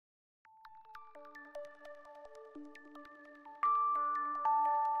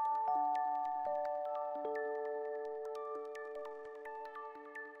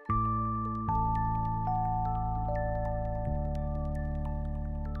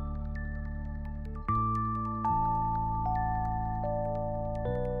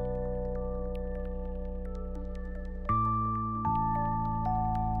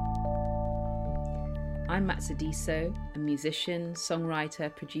I'm Matsadiso, a musician,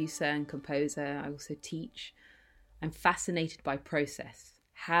 songwriter, producer and composer. I also teach. I'm fascinated by process,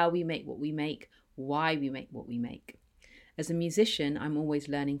 how we make what we make, why we make what we make. As a musician, I'm always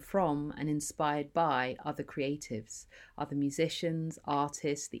learning from and inspired by other creatives, other musicians,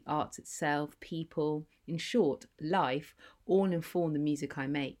 artists, the arts itself, people, in short, life, all inform the music I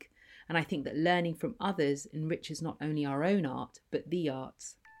make. And I think that learning from others enriches not only our own art, but the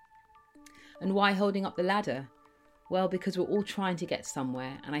arts. And why holding up the ladder? Well, because we're all trying to get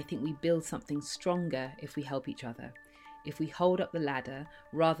somewhere, and I think we build something stronger if we help each other, if we hold up the ladder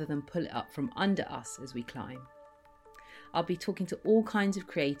rather than pull it up from under us as we climb. I'll be talking to all kinds of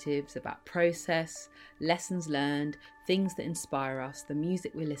creatives about process, lessons learned, things that inspire us, the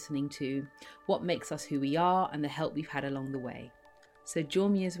music we're listening to, what makes us who we are, and the help we've had along the way. So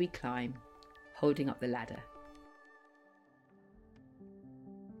join me as we climb, holding up the ladder.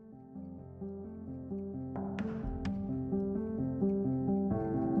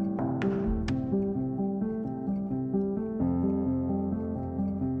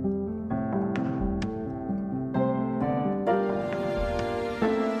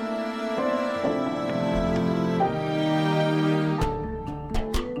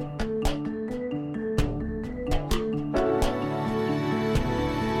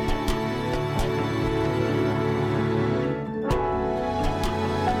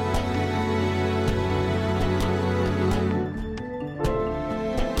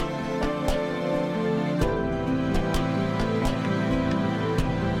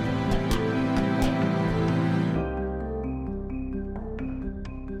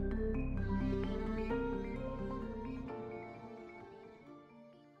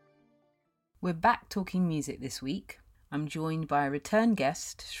 We're back talking music this week. I'm joined by a return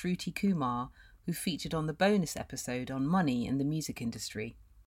guest, Shruti Kumar, who featured on the bonus episode on money and the music industry.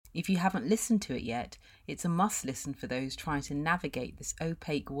 If you haven't listened to it yet, it's a must listen for those trying to navigate this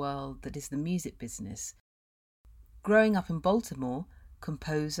opaque world that is the music business. Growing up in Baltimore,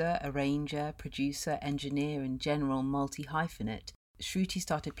 composer, arranger, producer, engineer and general multi-hyphenate, Shruti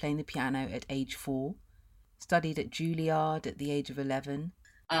started playing the piano at age 4, studied at Juilliard at the age of 11.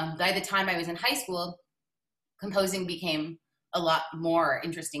 By the time I was in high school, composing became a lot more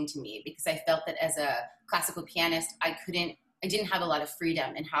interesting to me because I felt that as a classical pianist, I didn't have a lot of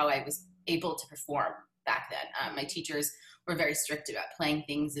freedom in how I was able to perform back then. My teachers were very strict about playing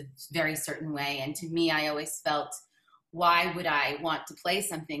things a very certain way. And to me, I always felt, why would I want to play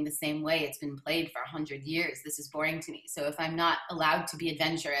something the same way it's been played for 100 years? This is boring to me. So if I'm not allowed to be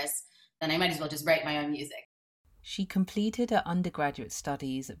adventurous, then I might as well just write my own music. She completed her undergraduate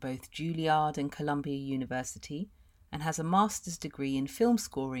studies at both Juilliard and Columbia University and has a master's degree in film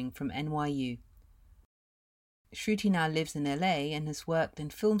scoring from NYU. Shruti now lives in LA and has worked in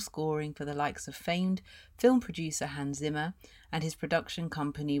film scoring for the likes of famed film producer Hans Zimmer and his production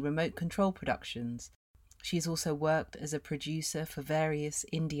company Remote Control Productions. She has also worked as a producer for various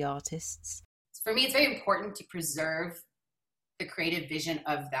indie artists. For me, it's very important to preserve the creative vision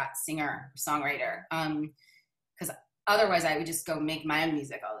of that singer-songwriter. Because otherwise I would just go make my own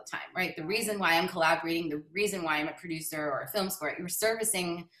music all the time, right? The reason why I'm collaborating, the reason why I'm a producer or a film score, you're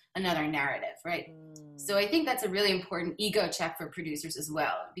servicing another narrative, right? So I think that's a really important ego check for producers as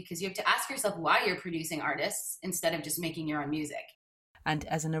well, because you have to ask yourself why you're producing artists instead of just making your own music. And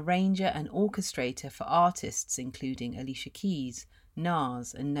as an arranger and orchestrator for artists including Alicia Keys,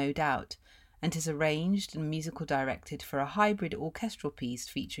 Nas and No Doubt, and has arranged and musical directed for a hybrid orchestral piece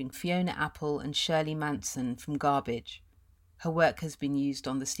featuring Fiona Apple and Shirley Manson from Garbage. Her work has been used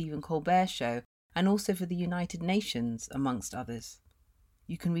on The Stephen Colbert Show and also for the United Nations, amongst others.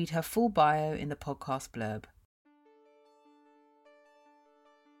 You can read her full bio in the podcast blurb.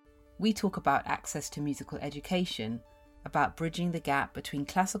 We talk about access to musical education, about bridging the gap between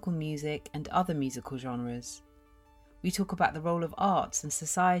classical music and other musical genres. We talk about the role of arts and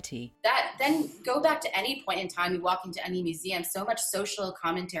society. That then go back to any point in time, you walk into any museum, so much social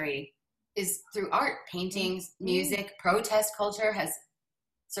commentary is through art, paintings, music, protest culture has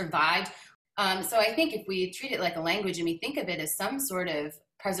survived. So I think if we treat it like a language and we think of it as some sort of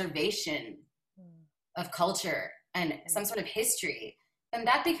preservation of culture and some sort of history, then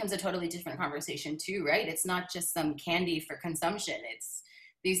that becomes a totally different conversation too, right? It's not just some candy for consumption. It's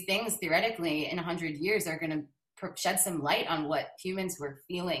these things theoretically in 100 years are going to shed some light on what humans were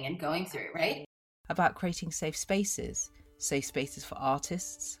feeling and going through, right? About creating safe spaces for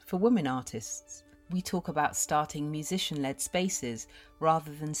artists, for women artists. We talk about starting musician-led spaces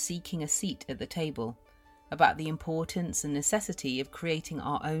rather than seeking a seat at the table, about the importance and necessity of creating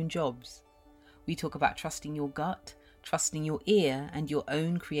our own jobs. We talk about trusting your gut, trusting your ear and your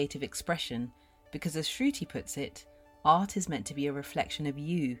own creative expression, Because as Shruti puts it, art is meant to be a reflection of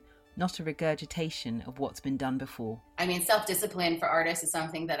you, not a regurgitation of what's been done before. I mean, self-discipline for artists is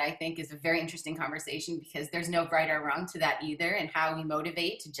something that I think is a very interesting conversation, because there's no right or wrong to that either, and how we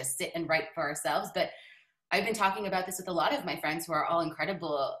motivate to just sit and write for ourselves. But I've been talking about this with a lot of my friends who are all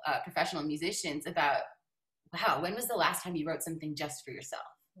incredible professional musicians about, wow, when was the last time you wrote something just for yourself?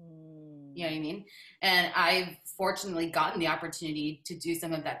 You know what I mean? And I've fortunately gotten the opportunity to do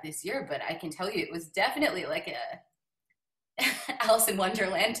some of that this year, but I can tell you it was definitely like a Alice in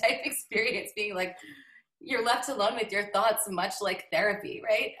Wonderland type experience, being like, you're left alone with your thoughts, much like therapy,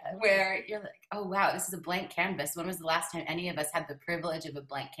 right? Where you're like, oh wow, this is a blank canvas. When was the last time any of us had the privilege of a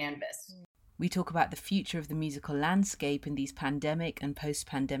blank canvas? We talk about the future of the musical landscape in these pandemic and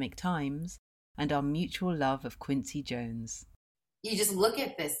post-pandemic times, and our mutual love of Quincy Jones. You just look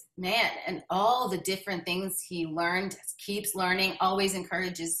at this man and all the different things he learned, keeps learning, always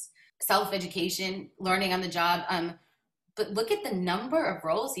encourages self-education, learning on the job. But look at the number of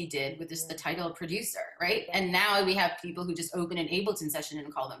roles he did with just the title of producer, right? And now we have people who just open an Ableton session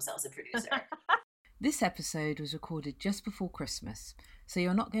and call themselves a producer. This episode was recorded just before Christmas, so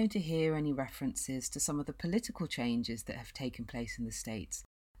you're not going to hear any references to some of the political changes that have taken place in the States,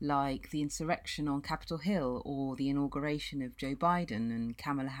 like the insurrection on Capitol Hill or the inauguration of Joe Biden and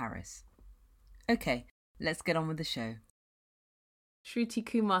Kamala Harris. Okay, let's get on with the show. Shruti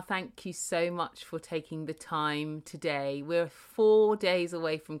Kumar, thank you so much for taking the time today. We're 4 days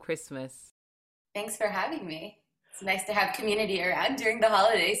away from Christmas. Thanks for having me. It's nice to have community around during the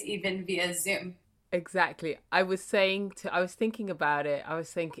holidays, even via Zoom. Exactly. I was thinking about it. I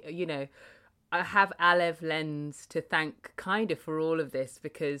was thinking, I have Alev Lenz to thank kind of for all of this,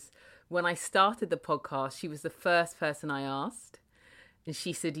 because when I started the podcast, she was the first person I asked and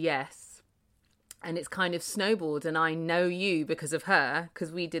she said yes. And it's kind of snowballed, and I know you because of her,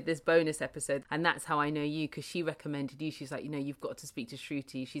 because we did this bonus episode, and that's how I know you, because she recommended you. She's like, you've got to speak to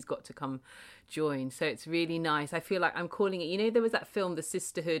Shruti. She's got to come join. So it's really nice. I feel like I'm calling it, there was that film, The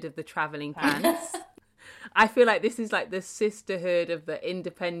Sisterhood of the Travelling Pants. I feel like this is like the sisterhood of the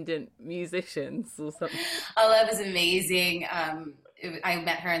independent musicians or something. Oh, that was amazing. I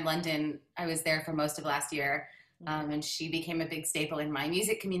met her in London. I was there for most of last year. And she became a big staple in my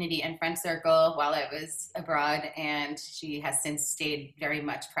music community and friend circle while I was abroad. And she has since stayed very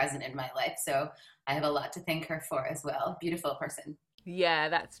much present in my life. So I have a lot to thank her for as well. Beautiful person. Yeah,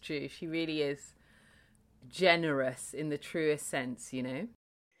 that's true. She really is generous in the truest sense,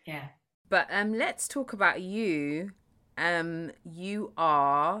 Yeah. But let's talk about you. You're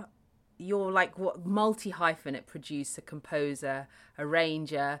like multi-hyphenate producer, composer,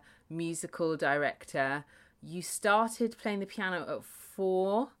 arranger, musical director. You started playing the piano at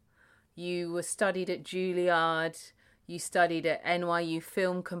 4. You were studied at Juilliard. You studied at NYU,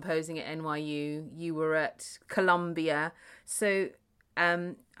 film composing at NYU. You were at Columbia. So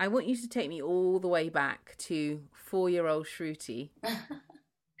I want you to take me all the way back to 4-year-old Shruti.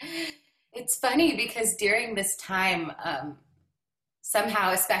 It's funny because during this time,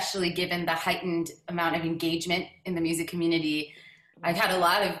 somehow, especially given the heightened amount of engagement in the music community, I've had a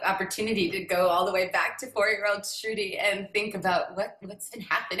lot of opportunity to go all the way back to 4-year-old Shruti and think about what's been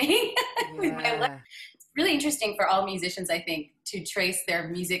happening with my life. It's really interesting for all musicians, I think, to trace their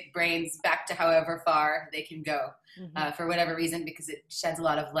music brains back to however far they can go for whatever reason, because it sheds a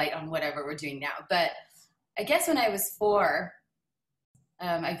lot of light on whatever we're doing now. But I guess when I was 4,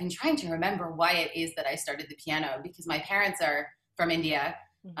 I've been trying to remember why it is that I started the piano, because my parents are from India.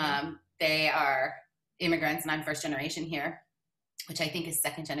 They are immigrants and I'm first generation here, which I think is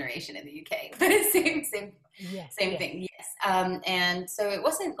second generation in the UK, but it's same thing. Yes. And so it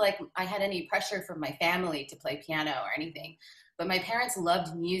wasn't like I had any pressure from my family to play piano or anything, but my parents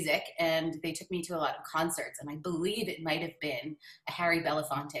loved music and they took me to a lot of concerts. And I believe it might've been a Harry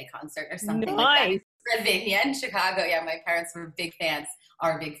Belafonte concert or something like that. Ravinia in Chicago. Yeah. My parents were big fans.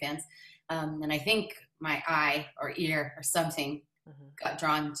 And I think my eye or ear or something got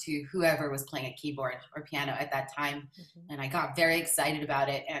drawn to whoever was playing a keyboard or piano at that time. And I got very excited about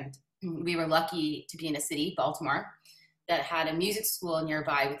it. And we were lucky to be in a city, Baltimore, that had a music school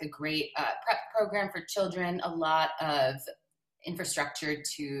nearby with a great prep program for children, a lot of infrastructure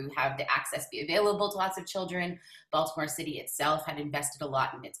to have the access be available to lots of children. Baltimore City itself had invested a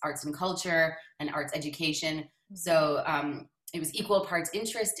lot in its arts and culture and arts education. So it was equal parts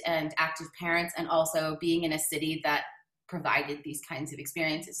interest and active parents, and also being in a city that provided these kinds of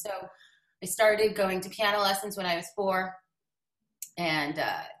experiences. So I started going to piano lessons when I was 4, and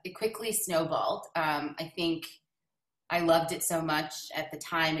it quickly snowballed. I think I loved it so much at the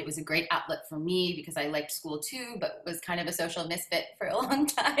time. It was a great outlet for me because I liked school too, but was kind of a social misfit for a long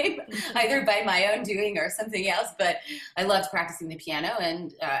time, either by my own doing or something else. But I loved practicing the piano,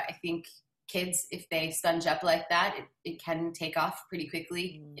 and I think kids, if they sponge up like that, it can take off pretty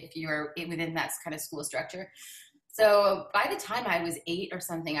quickly if you're within that kind of school structure. So by the time I was 8 or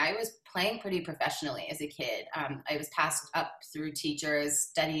something, I was playing pretty professionally as a kid. I was passed up through teachers,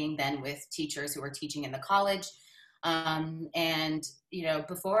 studying then with teachers who were teaching in the college. And, you know,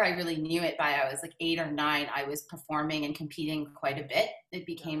 before I really knew it, by I was like 8 or 9, I was performing and competing quite a bit. It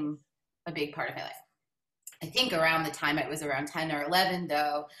became a big part of my life. I think around the time I was around 10 or 11,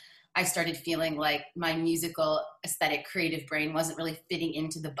 though, I started feeling like my musical, aesthetic, creative brain wasn't really fitting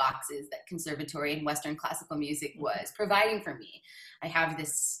into the boxes that conservatory and Western classical music was providing for me. I have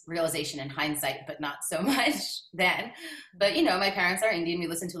this realization in hindsight, but not so much then. But, you know, my parents are Indian. We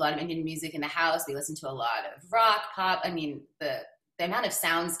listen to a lot of Indian music in the house. We listen to a lot of rock, pop. I mean, the amount of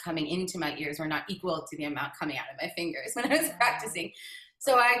sounds coming into my ears were not equal to the amount coming out of my fingers when I was practicing.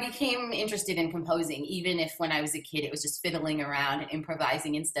 So I became interested in composing, even if when I was a kid, it was just fiddling around and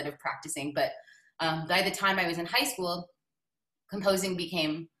improvising instead of practicing. But by the time I was in high school, composing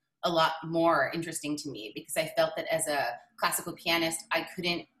became a lot more interesting to me because I felt that as a classical pianist, I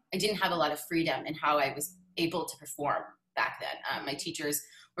didn't have a lot of freedom in how I was able to perform back then. My teachers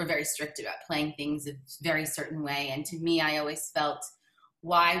were very strict about playing things a very certain way. And to me, I always felt,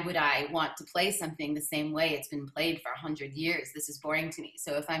 why would I want to play something the same way it's been played for 100 years? This is boring to me.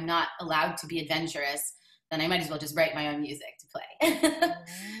 So if I'm not allowed to be adventurous, then I might as well just write my own music to play.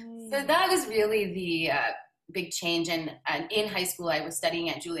 So that was really the big change. And in high school, I was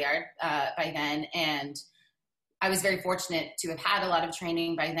studying at Juilliard by then. And I was very fortunate to have had a lot of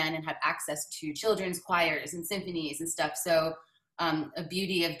training by then and have access to children's choirs and symphonies and stuff. So a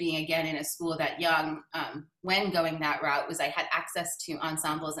beauty of being again in a school that young when going that route was I had access to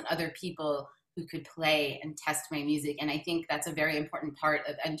ensembles and other people who could play and test my music. And I think that's a very important part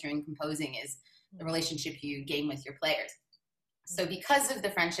of entering composing is the relationship you gain with your players. So because of the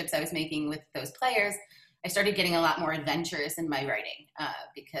friendships I was making with those players, I started getting a lot more adventurous in my writing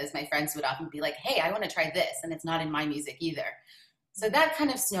because my friends would often be like, hey, I want to try this. And it's not in my music either. So that kind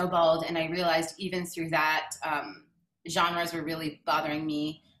of snowballed. And I realized even through that, genres were really bothering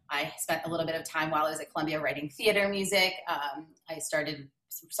me. I spent a little bit of time while I was at Columbia writing theater music. I started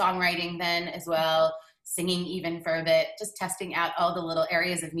songwriting then as well, singing even for a bit, just testing out all the little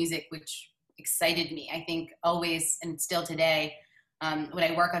areas of music which excited me. I think always and still today, when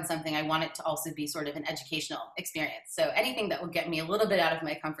I work on something, I want it to also be sort of an educational experience. So anything that will get me a little bit out of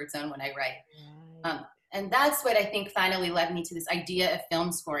my comfort zone when I write. And that's what I think finally led me to this idea of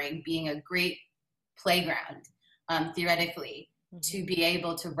film scoring being a great playground. Theoretically, to be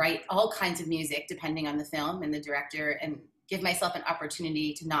able to write all kinds of music depending on the film and the director and give myself an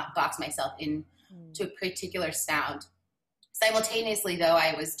opportunity to not box myself into a particular sound. Simultaneously, though,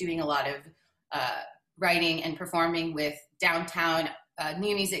 I was doing a lot of writing and performing with downtown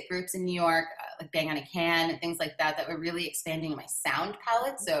new music groups in New York, like Bang on a Can and things like that, that were really expanding my sound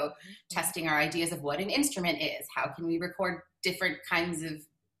palette. So testing our ideas of what an instrument is, how can we record different kinds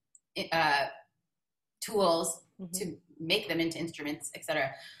of tools to make them into instruments, etc.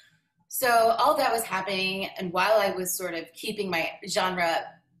 So all that was happening. And while I was sort of keeping my genre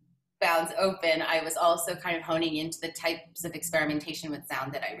bounds open, I was also kind of honing into the types of experimentation with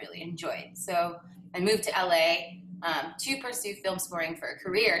sound that I really enjoyed. So I moved to LA to pursue film scoring for a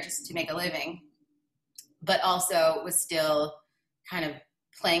career, just to make a living, but also was still kind of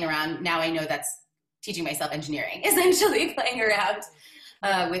playing around. Now I know that's teaching myself engineering, essentially playing around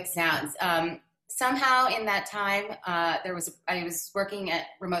with sounds. Somehow in that time, I was working at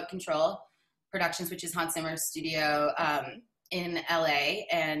Remote Control Productions, which is Hans Zimmer's studio in LA,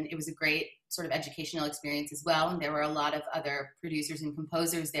 and it was a great sort of educational experience as well. And there were a lot of other producers and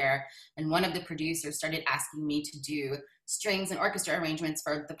composers there. And one of the producers started asking me to do strings and orchestra arrangements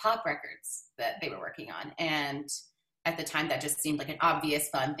for the pop records that they were working on. And at the time, that just seemed like an obvious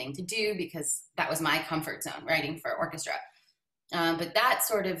fun thing to do because that was my comfort zone, writing for orchestra. But that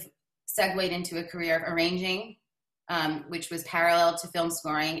sort of segued into a career of arranging, which was parallel to film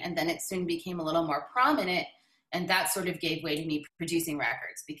scoring. And then it soon became a little more prominent. And that sort of gave way to me producing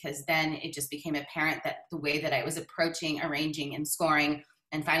records, because then it just became apparent that the way that I was approaching arranging and scoring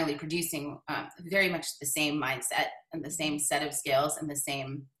and finally producing very much the same mindset and the same set of skills and the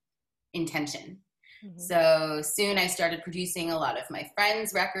same intention. So soon I started producing a lot of my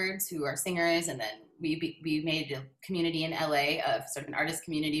friends' records who are singers, and then we made a community in LA of sort of an artist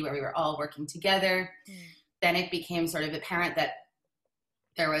community where we were all working together. Then it became sort of apparent that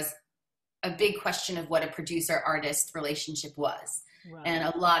there was a big question of what a producer-artist relationship was. Right. And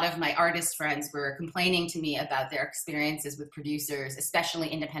a lot of my artist friends were complaining to me about their experiences with producers, especially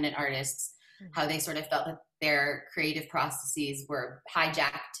independent artists, how they sort of felt that their creative processes were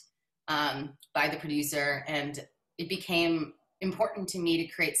hijacked by the producer. And it became important to me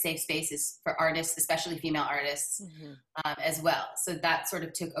to create safe spaces for artists, especially female artists, as well. So that sort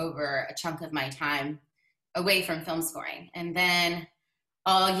of took over a chunk of my time away from film scoring. And then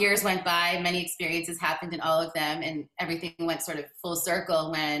all years went by, many experiences happened in all of them, and everything went sort of full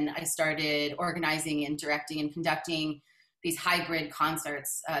circle when I started organizing and directing and conducting these hybrid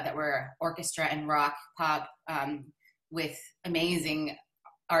concerts that were orchestra and rock pop with amazing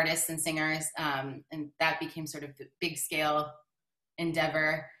artists and singers. And that became sort of the big scale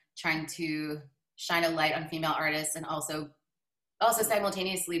endeavor, trying to shine a light on female artists and also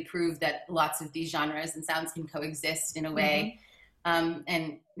simultaneously prove that lots of these genres and sounds can coexist in a way.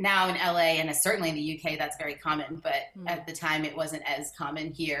 And now in LA and certainly in the UK, that's very common, but at the time it wasn't as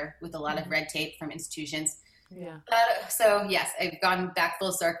common here with a lot of red tape from institutions. Yeah. So yes, I've gone back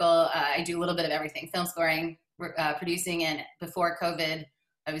full circle. I do a little bit of everything: film scoring, producing, and before COVID,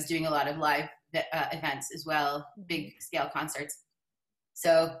 I was doing a lot of live events as well, big scale concerts.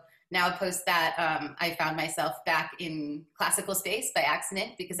 So now post that, I found myself back in classical space by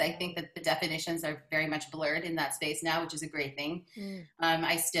accident, because I think that the definitions are very much blurred in that space now, which is a great thing.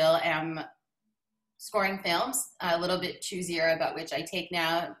 I still am scoring films, a little bit choosier about which I take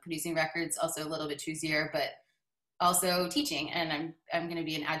now, producing records also a little bit choosier, but also teaching. And I'm going to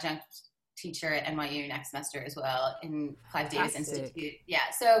be an adjunct teacher at NYU next semester as well in Clive Davis Institute. Yeah.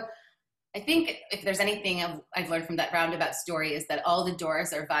 So I think if there's anything I've learned from that roundabout story is that all the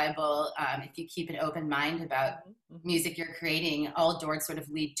doors are viable if you keep an open mind about music you're creating. All doors sort of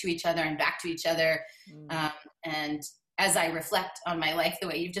lead to each other and back to each other. And as I reflect on my life the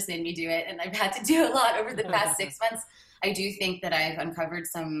way you've just made me do it, and I've had to do a lot over the past 6 months, I do think that I've uncovered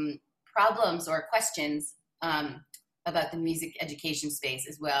some problems or questions about the music education space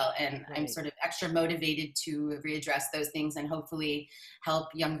as well. And I'm sort of extra motivated to readdress those things and hopefully help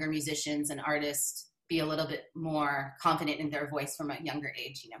younger musicians and artists be a little bit more confident in their voice from a younger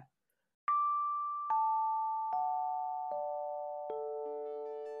age, you know.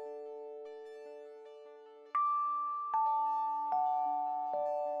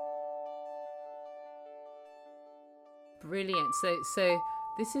 Brilliant. So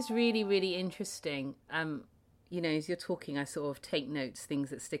this is really, really interesting. You know, as you're talking, I sort of take notes,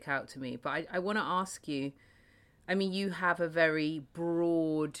 things that stick out to me. But I want to ask you, I mean, you have a very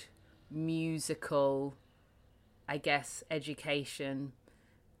broad musical, I guess, education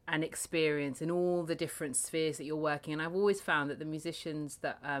and experience in all the different spheres that you're working. And I've always found that the musicians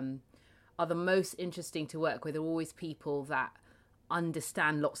that are the most interesting to work with are always people that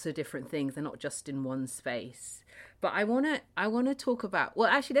understand lots of different things. They're not just in one space. But I want to talk about, well,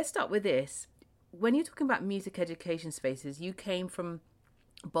 actually, let's start with this. When you're talking about music education spaces, you came from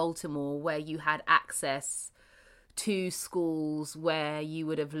Baltimore, where you had access to schools where you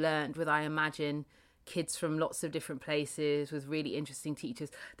would have learned with, I imagine, kids from lots of different places with really interesting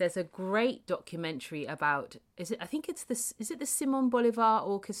teachers. There's a great documentary about, is it the Simon Bolivar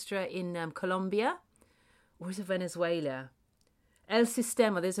Orchestra in Colombia, or is it Venezuela? El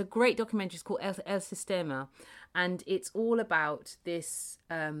Sistema. There's a great documentary, it's called El Sistema, and it's all about this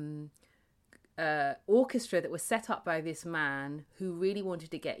orchestra that was set up by this man who really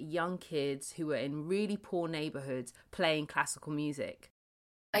wanted to get young kids who were in really poor neighborhoods playing classical music.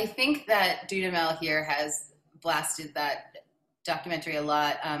 I think that Dudamel here has blasted that documentary a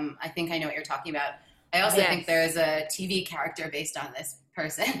lot. I think I know what you're talking about. I also think there's a TV character based on this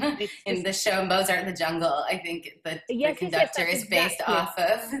person in the show Mozart in the Jungle. I think that the conductor is based off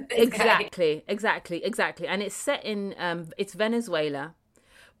of this guy. Exactly. And it's set in, it's Venezuela.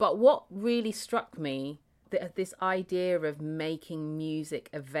 But what really struck me, this idea of making music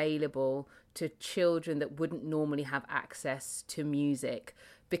available to children that wouldn't normally have access to music,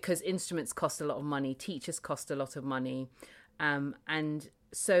 because instruments cost a lot of money, teachers cost a lot of money. And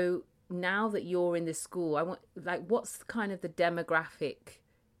so now that you're in this school, what's kind of the demographic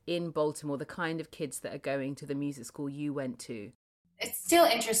in Baltimore, the kind of kids that are going to the music school you went to? It's still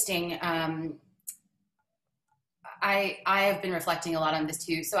interesting. I have been reflecting a lot on this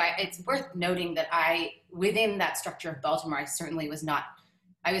too. So it's worth noting that within that structure of Baltimore, I certainly was not,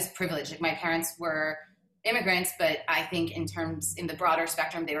 I was privileged. Like, my parents were immigrants, but I think in the broader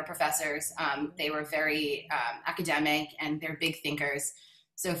spectrum, they were professors. They were very academic, and they're big thinkers.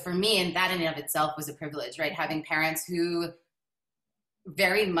 So for me, and that in and of itself was a privilege, right? Having parents who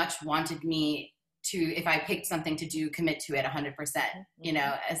very much wanted me if I picked something to do, commit to it 100%, you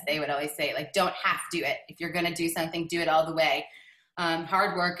know, as they would always say, like, don't have to do it. If you're going to do something, do it all the way.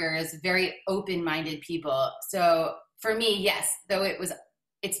 Hard workers, very open-minded people. So for me, yes, though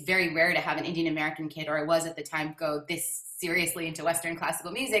it's very rare to have an Indian American kid, or I was at the time, go this seriously into Western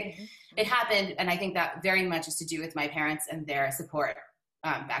classical music. It happened. And I think that very much is to do with my parents and their support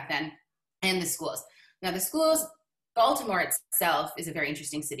back then, and the schools. Now the schools, Baltimore itself is a very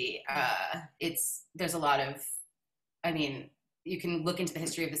interesting city. There's a lot of, I mean, you can look into the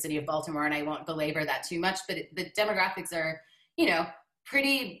history of the city of Baltimore, and I won't belabor that too much, but the demographics are, you know,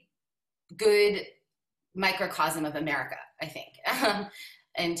 pretty good microcosm of America, I think,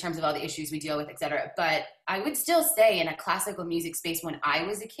 in terms of all the issues we deal with, et cetera. But I would still say in a classical music space when I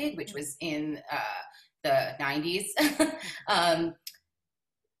was a kid, which was in the 90s,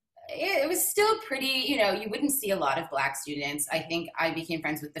 it was still pretty, you know, you wouldn't see a lot of Black students. I think I became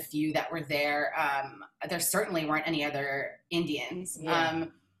friends with the few that were there. There certainly weren't any other Indians. Yeah.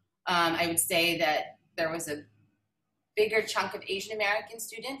 I would say that there was a bigger chunk of Asian American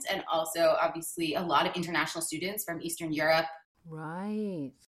students, and also obviously a lot of international students from Eastern Europe.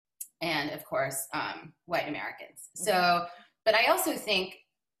 Right. And of course, white Americans. So, but I also think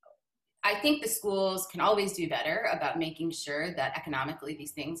the schools can always do better about making sure that economically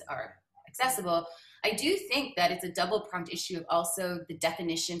these things are accessible. I do think that it's a double-pronged issue of also the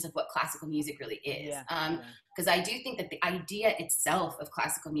definitions of what classical music really is. Because I do think that the idea itself of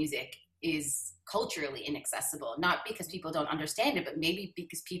classical music is culturally inaccessible, not because people don't understand it, but maybe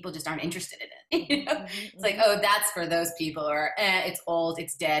because people just aren't interested in it. You know? It's like, oh, that's for those people, or it's old,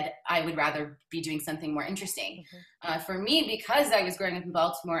 it's dead. I would rather be doing something more interesting. For me, because I was growing up in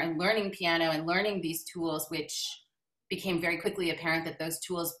Baltimore and learning piano and learning these tools, which became very quickly apparent that those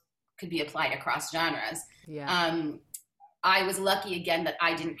tools could be applied across genres. I was lucky again that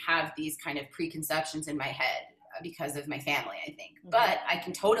I didn't have these kind of preconceptions in my head because of my family, I think. But I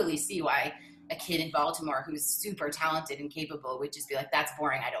can totally see why a kid in Baltimore who's super talented and capable would just be like, that's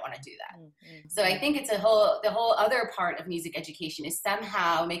boring, I don't want to do that. So I think it's the whole other part of music education is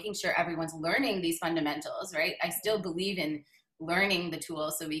somehow making sure everyone's learning these fundamentals, right? I still believe in learning the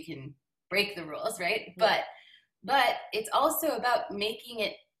tools so we can break the rules, right? But it's also about making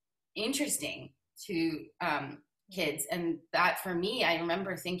it interesting to kids. And that for me, I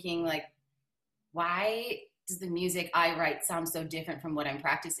remember thinking like, why does the music I write sound so different from what I'm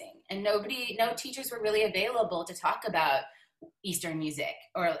practicing? And no teachers were really available to talk about Eastern music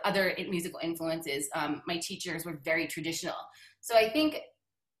or other musical influences. My teachers were very traditional. So I think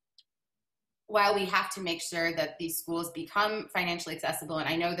while we have to make sure that these schools become financially accessible, and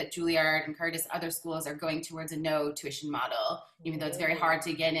I know that Juilliard and Curtis, other schools are going towards a no tuition model, even though it's very hard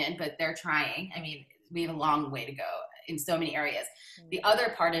to get in, but they're trying. I mean, we have a long way to go in so many areas. The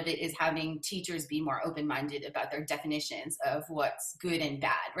other part of it is having teachers be more open-minded about their definitions of what's good and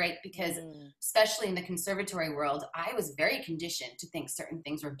bad, right? Because especially in the conservatory world, I was very conditioned to think certain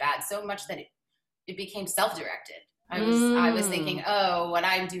things were bad, so much that it became self-directed. I was thinking, oh, what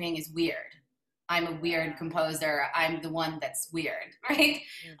I'm doing is weird. I'm a weird composer. I'm the one that's weird, right?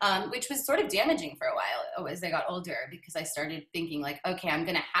 Which was sort of damaging for a while as I got older, because I started thinking like, okay, I'm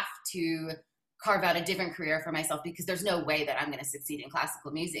going to have to carve out a different career for myself because there's no way that I'm going to succeed in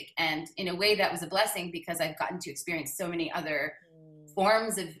classical music. And in a way that was a blessing because I've gotten to experience so many other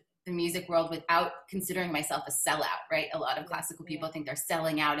forms of the music world without considering myself a sellout, right? A lot of classical people think they're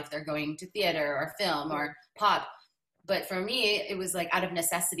selling out if they're going to theater or film or pop. But for me, it was like out of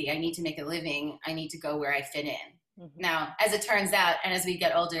necessity. I need to make a living. I need to go where I fit in. Now, as it turns out, and as we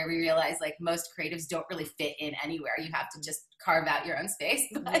get older, we realize like most creatives don't really fit in anywhere. You have to just carve out your own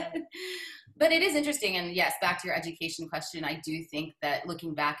space. But it is interesting. And yes, back to your education question, I do think that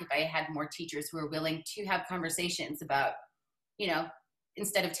looking back, if I had more teachers who are willing to have conversations about, you know,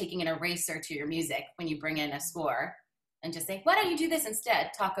 instead of taking an eraser to your music when you bring in a score and just say, why don't you do this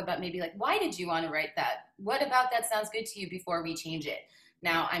instead? Talk about maybe like, why did you want to write that? What about that sounds good to you before we change it?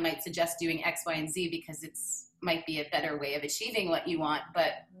 Now I might suggest doing X, Y, and Z because might be a better way of achieving what you want,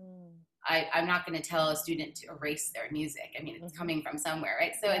 but I'm not going to tell a student to erase their music. I mean, it's coming from somewhere,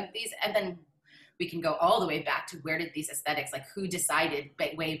 right? So and then we can go all the way back to where did these aesthetics, like who decided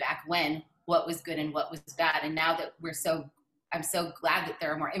way back when what was good and what was bad? And now that I'm so glad that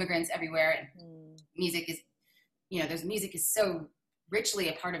there are more immigrants everywhere, and music is, music is so richly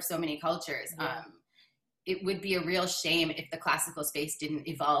a part of so many cultures. It would be a real shame if the classical space didn't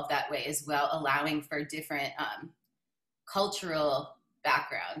evolve that way as well, allowing for different cultural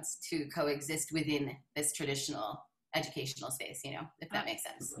backgrounds to coexist within this traditional educational space, if that makes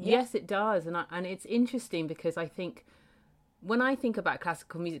sense. Yes, it does. And it's interesting because I think when I think about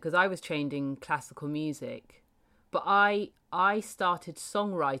classical music, because I was trained in classical music, but I started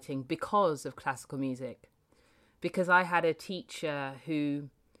songwriting because of classical music, because I had a teacher who,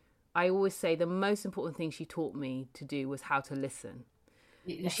 I always say the most important thing she taught me to do was how to listen.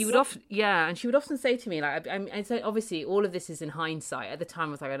 Yes. And she would often, yeah, and she would often say to me, like, and so obviously all of this is in hindsight. At the time,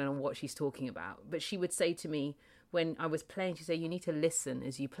 I was like, I don't know what she's talking about. But she would say to me when I was playing, she'd say, you need to listen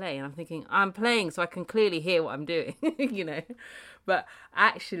as you play. And I'm thinking, I'm playing so I can clearly hear what I'm doing, you know. But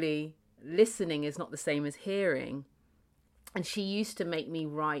actually, listening is not the same as hearing. And she used to make me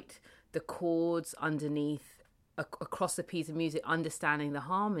write the chords underneath across a piece of music, understanding the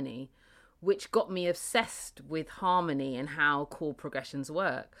harmony, which got me obsessed with harmony and how chord progressions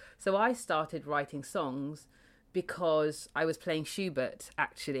work. So I started writing songs because I was playing Schubert,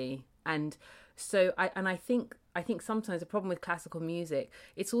 actually. And so I think sometimes the problem with classical music,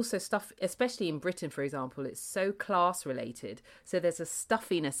 it's also stuff, especially in Britain, for example, it's so class related. So there's a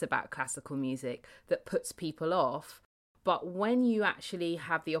stuffiness about classical music that puts people off. But when you actually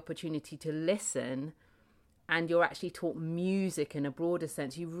have the opportunity to listen and you're actually taught music in a broader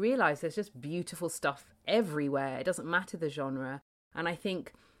sense, you realize there's just beautiful stuff everywhere. It doesn't matter the genre. And I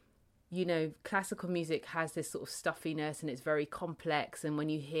think, you know, classical music has this sort of stuffiness and it's very complex. And when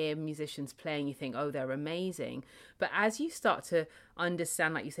you hear musicians playing, you think, oh, they're amazing. But as you start to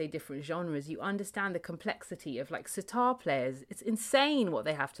understand, like you say, different genres, you understand the complexity of like sitar players. It's insane what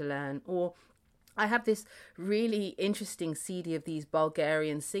they have to learn. Or I have this really interesting CD of these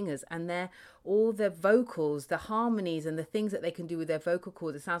Bulgarian singers, and they're all the vocals, the harmonies and the things that they can do with their vocal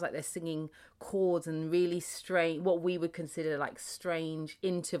cords. It sounds like they're singing chords and really strange, what we would consider like strange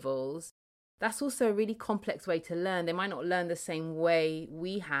intervals. That's also a really complex way to learn. They might not learn the same way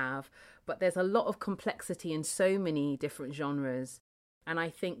we have, but there's a lot of complexity in so many different genres. And I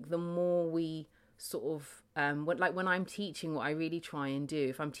think the more we sort of when I'm teaching, what I really try and do,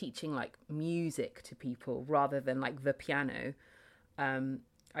 if I'm teaching like music to people rather than like the piano,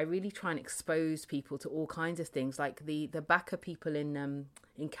 I really try and expose people to all kinds of things, like the Baka people in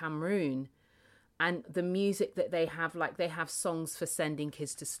Cameroon, and the music that they have. Like they have songs for sending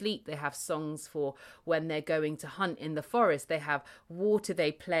kids to sleep, they have songs for when they're going to hunt in the forest, they have water,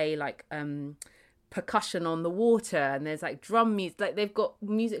 they play like percussion on the water, and there's like drum music, like they've got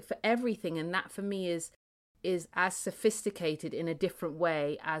music for everything. And that for me is as sophisticated in a different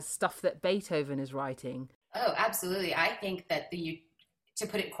way as stuff that Beethoven is writing. Oh, absolutely. I think that to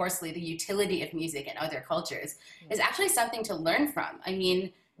put it coarsely, the utility of music in other cultures is actually something to learn from. I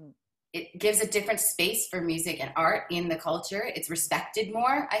mean, it gives a different space for music and art in the culture. It's respected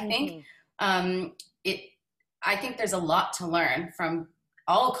more, I think. I think there's a lot to learn from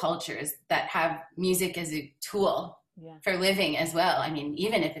all cultures that have music as a tool for living as well. I mean,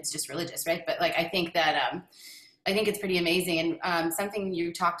 even if it's just religious, right? But like, I think that I think it's pretty amazing. And something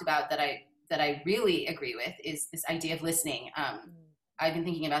you talked about that I really agree with is this idea of listening. I've been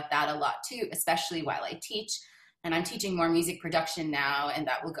thinking about that a lot too, especially while I teach. And I'm teaching more music production now, and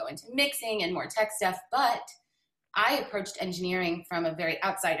that will go into mixing and more tech stuff. But I approached engineering from a very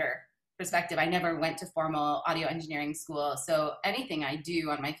outsider perspective. I never went to formal audio engineering school. So anything I do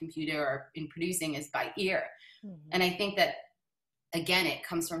on my computer or in producing is by ear. And I think that, again, it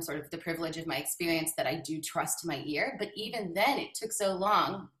comes from sort of the privilege of my experience that I do trust my ear. But even then, it took so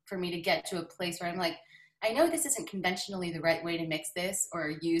long for me to get to a place where I'm like, I know this isn't conventionally the right way to mix this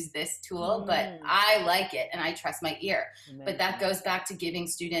or use this tool, but I like it and I trust my ear. But that goes back to giving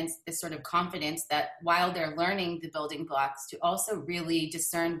students this sort of confidence that while they're learning the building blocks, to also really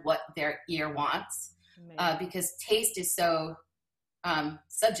discern what their ear wants, because taste is so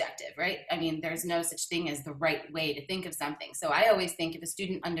subjective, right? I mean, there's no such thing as the right way to think of something. So I always think if a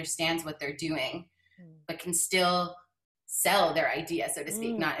student understands what they're doing, but can still sell their idea, so to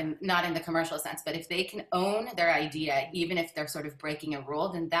speak, not in the commercial sense, but if they can own their idea, even if they're sort of breaking a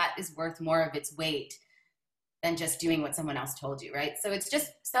rule, then that is worth more of its weight than just doing what someone else told you, right? So it's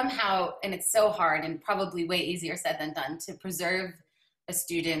just somehow, and it's so hard and probably way easier said than done, to preserve a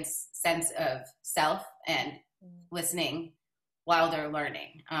student's sense of self and listening while they're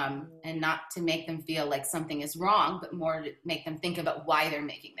learning, and not to make them feel like something is wrong, but more to make them think about why they're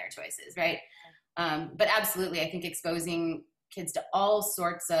making their choices, right? But absolutely, I think exposing kids to all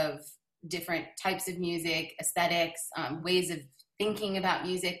sorts of different types of music, aesthetics, ways of thinking about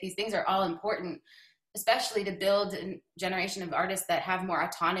music, these things are all important, especially to build a generation of artists that have more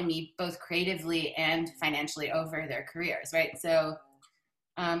autonomy, both creatively and financially over their careers, right? So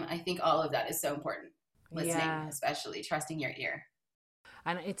I think all of that is so important. Listening, especially trusting your ear.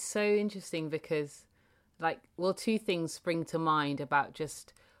 And it's so interesting because, like, well, two things spring to mind about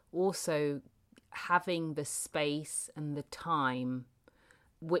just also having the space and the time,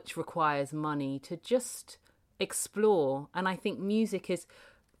 which requires money, to just explore. And I think music is,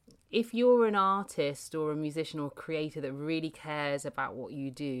 if you're an artist or a musician or a creator that really cares about what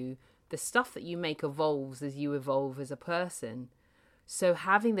you do, the stuff that you make evolves as you evolve as a person. So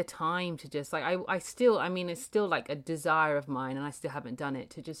having the time to just like, it's still like a desire of mine, and I still haven't done it,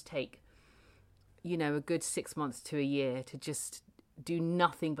 to just take, a good 6 months to a year to just do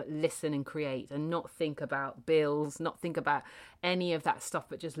nothing but listen and create, and not think about bills, not think about any of that stuff,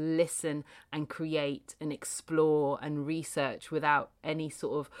 but just listen and create and explore and research without any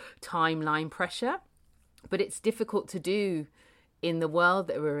sort of timeline pressure. But it's difficult to do in the world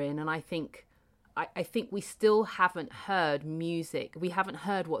that we're in. And I think we still haven't heard music. We haven't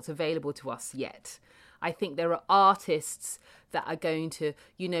heard what's available to us yet. I think there are artists that are going to,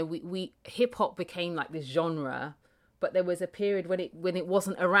 we hip hop became like this genre, but there was a period when it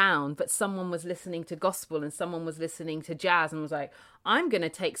wasn't around, but someone was listening to gospel and someone was listening to jazz and was like, I'm going to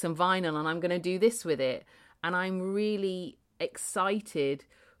take some vinyl and I'm going to do this with it. And I'm really excited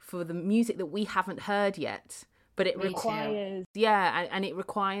for the music that we haven't heard yet. But it requires, and it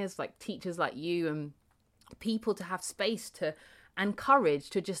requires like teachers like you and people to have space and courage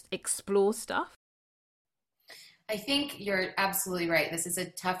to just explore stuff. I think you're absolutely right. This is a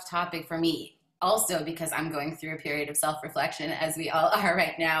tough topic for me also, because I'm going through a period of self-reflection, as we all are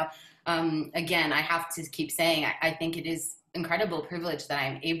right now. Again, I have to keep saying, I think it is incredible privilege that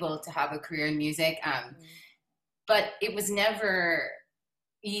I'm able to have a career in music. But it was never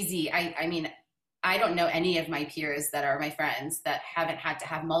easy. I mean, I don't know any of my peers that are my friends that haven't had to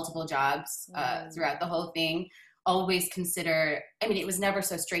have multiple jobs throughout the whole thing. Always consider, it was never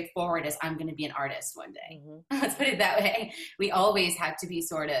so straightforward as I'm going to be an artist one day. Let's put it that way. We always had to be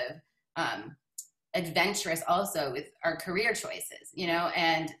sort of adventurous also with our career choices,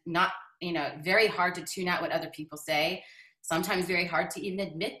 and not, very hard to tune out what other people say. Sometimes very hard to even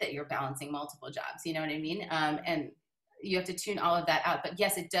admit that you're balancing multiple jobs, you know what I mean? And you have to tune all of that out. But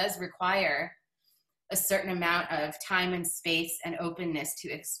yes, it does require a certain amount of time and space and openness to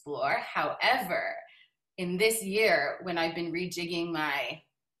explore. However, in this year, when I've been rejigging my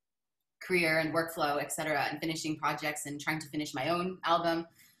career and workflow, et cetera, and finishing projects and trying to finish my own album,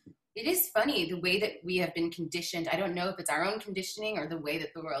 it is funny the way that we have been conditioned. I don't know if it's our own conditioning or the way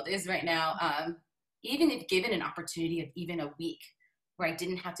that the world is right now. Even if given an opportunity of even a week where I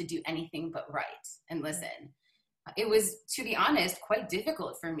didn't have to do anything but write and listen, it was, to be honest, quite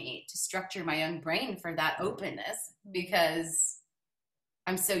difficult for me to structure my own brain for that openness, because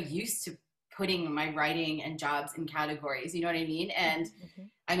I'm so used to putting my writing and jobs in categories, you know what I mean? And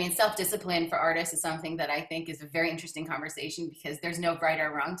self-discipline for artists is something that I think is a very interesting conversation, because there's no right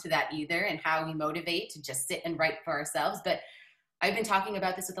or wrong to that either, and how we motivate to just sit and write for ourselves. But I've been talking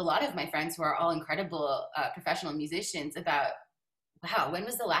about this with a lot of my friends who are all incredible professional musicians about, wow, when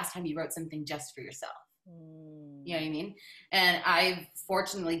was the last time you wrote something just for yourself? You know what I mean? And I've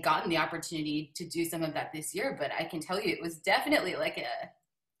fortunately gotten the opportunity to do some of that this year, but I can tell you it was definitely like a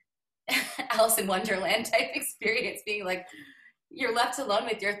Alice in Wonderland type experience, being like, you're left alone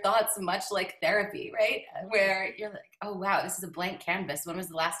with your thoughts, much like therapy, right? Where you're like, oh wow, this is a blank canvas. When was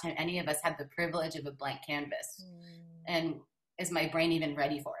the last time any of us had the privilege of a blank canvas? And is my brain even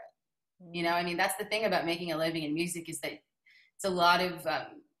ready for it? That's the thing about making a living in music, is that it's a lot of,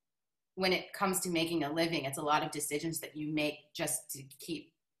 when it comes to making a living, it's a lot of decisions that you make just to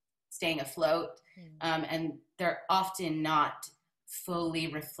keep staying afloat. And they're often not fully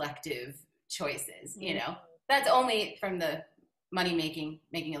reflective choices, That's only from the money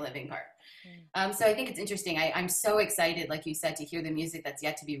making a living part. So I think it's interesting. I'm so excited, like you said, to hear the music that's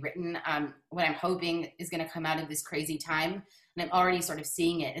yet to be written. What I'm hoping is going to come out of this crazy time, and I'm already sort of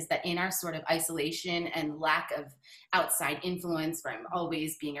seeing it, is that in our sort of isolation and lack of outside influence from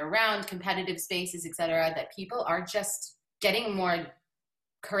always being around competitive spaces, et cetera, that people are just getting more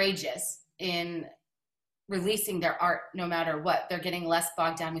courageous in releasing their art no matter what. They're getting less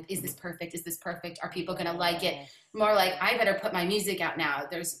bogged down with, is this perfect? Is this perfect? Are people going to like it? More like, I better put my music out now.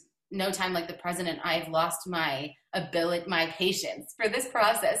 There's no time like the present. I've lost my ability, my patience for this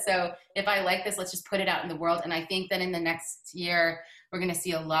process. So if I like this, let's just put it out in the world. And I think that in the next year, we're going to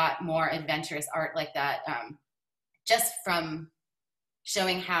see a lot more adventurous art like that, just from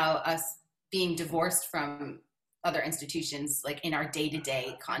showing how us being divorced from other institutions, like in our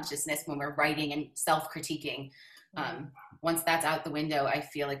day-to-day consciousness when we're writing and self-critiquing, once that's out the window, I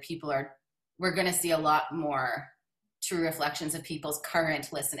feel like we're going to see a lot more true reflections of people's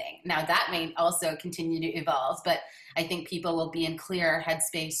current listening. Now that may also continue to evolve, but I think people will be in clear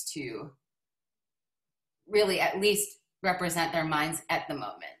headspace to really at least represent their minds at the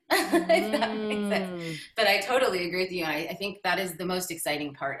moment. If that makes sense. But I totally agree with you. I think that is the most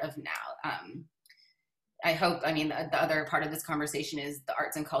exciting part of now. I hope, I mean, the other part of this conversation is the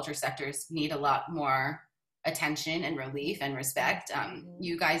arts and culture sectors need a lot more attention and relief and respect.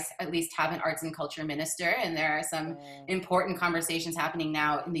 You guys at least have an arts and culture minister, and there are some important conversations happening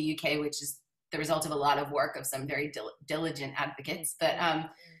now in the UK, which is the result of a lot of work of some very diligent advocates. But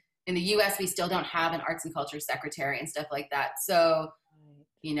in the US, we still don't have an arts and culture secretary and stuff like that. So,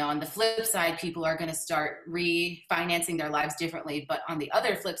 you know, on the flip side, people are going to start refinancing their lives differently. But on the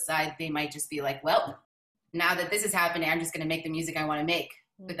other flip side, they might just be like, well, now that this is happening, I'm just going to make the music I want to make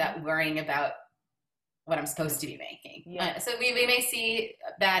without worrying about what I'm supposed to be making. So we may see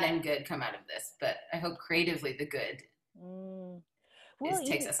bad and good come out of this, but I hope creatively the good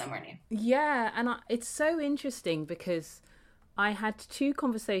takes us somewhere new. Yeah, and it's so interesting because I had 2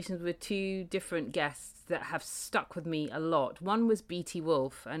 conversations with 2 different guests that have stuck with me a lot. One was BT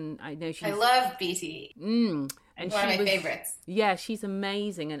Wolf, and I know I love BT. And one of my favorites. Yeah, she's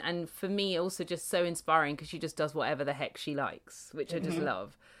amazing. And for me, also just so inspiring because she just does whatever the heck she likes, which I just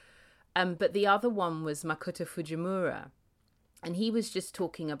love. But the other one was Makoto Fujimura. And he was just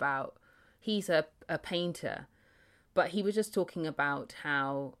talking about, he's a painter, but he was just talking about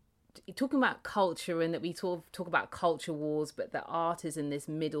culture, and that we talk about culture wars, but that art is in this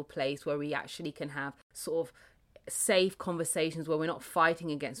middle place where we actually can have sort of safe conversations where we're not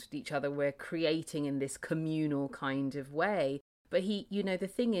fighting against each other, we're creating in this communal kind of way. But he, you know, the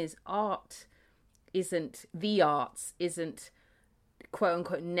thing is, arts isn't quote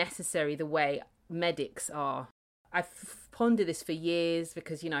unquote necessary the way medics are. I've pondered this for years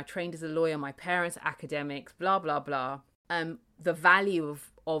because, you know, I trained as a lawyer, my parents are academics, blah blah blah. The value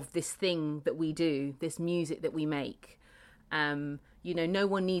of this thing that we do, this music that we make, you know, no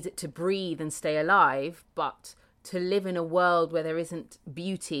one needs it to breathe and stay alive, but to live in a world where there isn't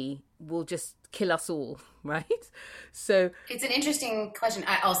beauty will just kill us all, right? So it's an interesting question.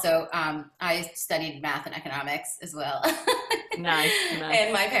 I also I studied math and economics as well. Nice.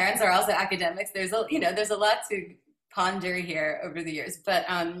 And my parents are also academics. There's a lot to ponder here over the years, but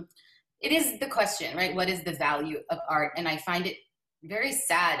it is the question, right? What is the value of art? And I find it very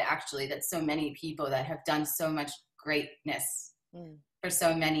sad, actually, that so many people that have done so much greatness for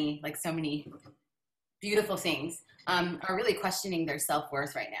so many beautiful things are really questioning their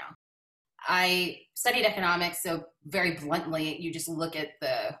self-worth right now. I studied economics, so very bluntly, you just look at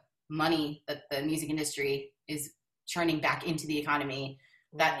the money that the music industry is churning back into the economy.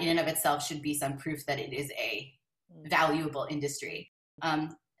 That in and of itself should be some proof that it is a valuable industry.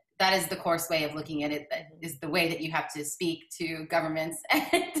 That is the coarse way of looking at it. That is the way that you have to speak to governments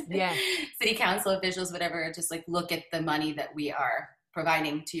and city council officials, whatever. Just like look at the money that we are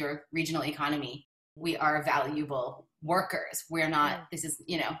providing to your regional economy. We are valuable workers. We're not, this is,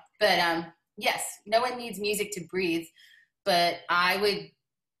 you know, but yes, no one needs music to breathe. But I would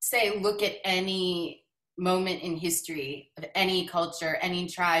say look at any moment in history of any culture, any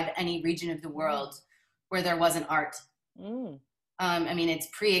tribe, any region of the world where there wasn't art. I mean, it's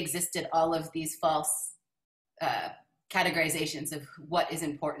pre-existed all of these false categorizations of what is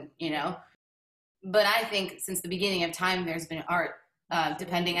important, you know. But I think since the beginning of time, there's been art,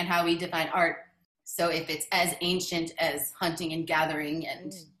 depending on how we define art. So if it's as ancient as hunting and gathering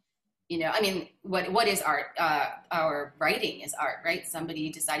and, you know, I mean, what is art? Our writing is art, right?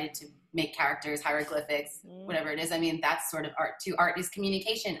 Somebody decided to make characters, hieroglyphics, whatever it is. I mean, that's sort of art too. Art is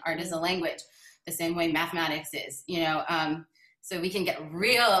communication. Art is a language, the same way mathematics is, you know. So we can get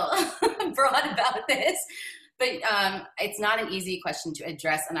real broad about this, but it's not an easy question to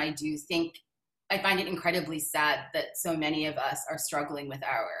address. And I do think, I find it incredibly sad that so many of us are struggling with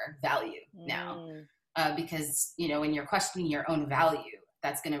our value now, because, you know, when you're questioning your own value,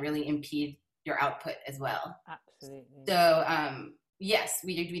 that's going to really impede your output as well. Absolutely. So, yes,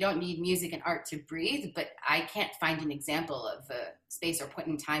 we don't need music and art to breathe, but I can't find an example of a space or point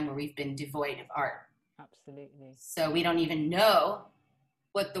in time where we've been devoid of art. Absolutely. So we don't even know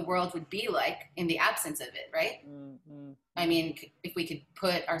what the world would be like in the absence of it, right? I mean, if we could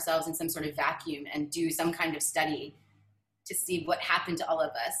put ourselves in some sort of vacuum and do some kind of study to see what happened to all of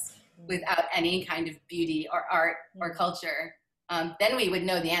us without any kind of beauty or art or culture, then we would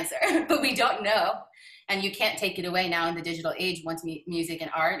know the answer. But we don't know. And you can't take it away now in the digital age. Once music and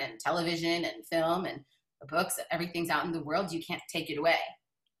art and television and film and books, everything's out in the world, you can't take it away.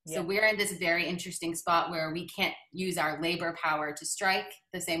 So we're in this very interesting spot where we can't use our labor power to strike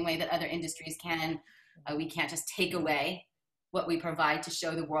the same way that other industries can. We can't just take away what we provide to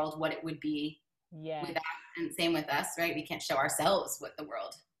show the world what it would be without, and same with us, right? We can't show ourselves what the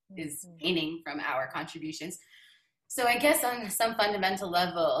world is gaining from our contributions. So I guess on some fundamental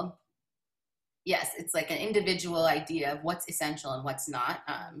level, yes, it's like an individual idea of what's essential and what's not.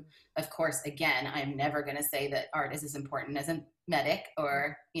 Of course, again, I'm never going to say that art is as important as a medic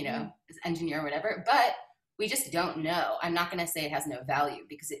or, you know, as an engineer or whatever, but we just don't know. I'm not going to say it has no value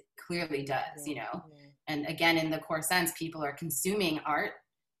because it clearly does, you know. And again, in the core sense, people are consuming art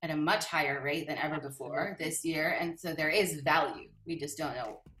at a much higher rate than ever before this year. And so there is value. We just don't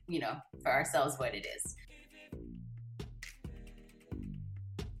know, you know, for ourselves what it is.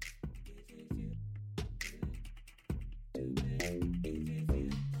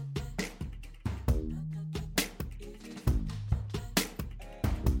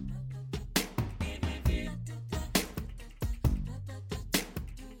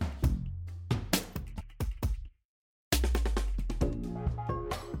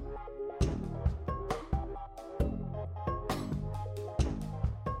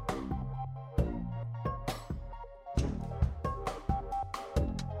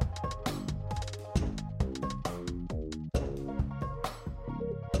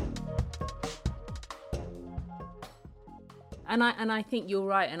 And I think you're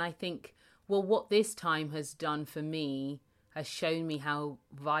right. And I think, well, what this time has done for me has shown me how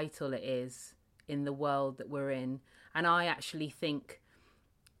vital it is in the world that we're in. And I actually think,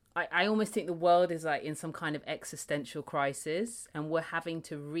 I almost think the world is like in some kind of existential crisis, and we're having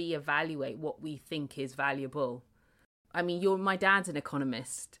to reevaluate what we think is valuable. I mean, my dad's an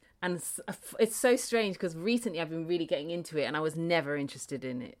economist, and it's so strange because recently I've been really getting into it, and I was never interested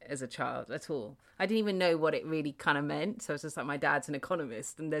in it as a child at all. I didn't even know what it really kind of meant. So it's just like, my dad's an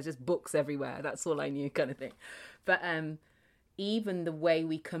economist and there's just books everywhere. That's all I knew, kind of thing. But even the way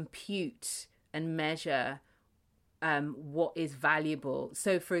we compute and measure what is valuable.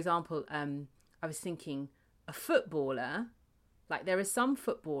 So, for example, I was thinking a footballer, like there are some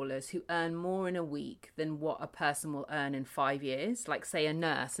footballers who earn more in a week than what a person will earn in 5 years. Like, say, a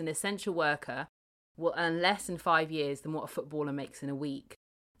nurse, an essential worker will earn less in 5 years than what a footballer makes in a week.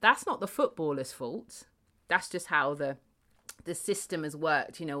 That's not the footballer's fault. That's just how the system has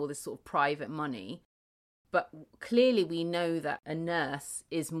worked, you know, all this sort of private money. But clearly we know that a nurse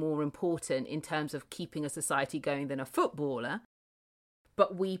is more important in terms of keeping a society going than a footballer.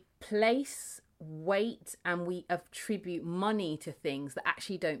 But we place weight and we attribute money to things that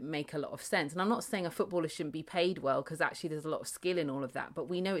actually don't make a lot of sense. And I'm not saying a footballer shouldn't be paid well, because actually there's a lot of skill in all of that. But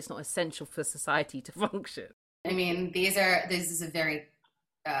we know it's not essential for society to function. I mean, this is a very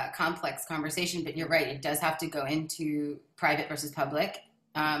complex conversation, but you're right. It does have to go into private versus public,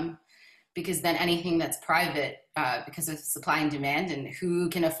 because then anything that's private, because of supply and demand and who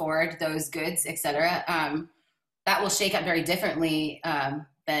can afford those goods, etc., that will shake up very differently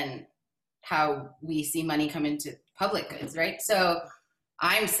than how we see money come into public goods, right? So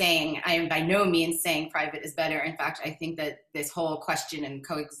I am by no means saying private is better. In fact, I think that this whole question and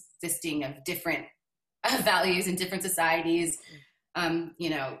coexisting of different values in different societies, you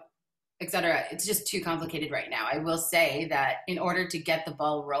know, et cetera, it's just too complicated right now. I will say that in order to get the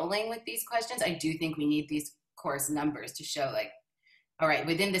ball rolling with these questions, I do think we need these course numbers to show, like, all right,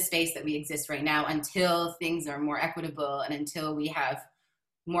 within the space that we exist right now, until things are more equitable and until we have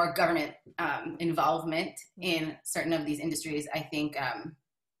more government involvement in certain of these industries, I think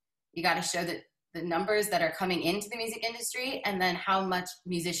you got to show that the numbers that are coming into the music industry and then how much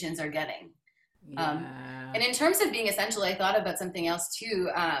musicians are getting. And in terms of being essential, I thought about something else too,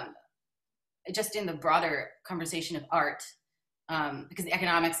 just in the broader conversation of art, because the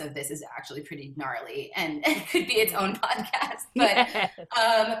economics of this is actually pretty gnarly and it could be its own podcast.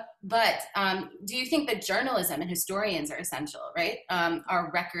 But do you think that journalism and historians are essential, right?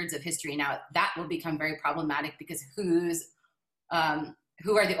 Our records of history now, that will become very problematic because who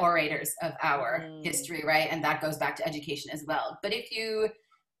are the orators of our history, right? And that goes back to education as well. But if you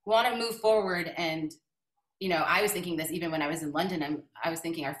want to move forward, and you know, I was thinking this even when I was in London, I was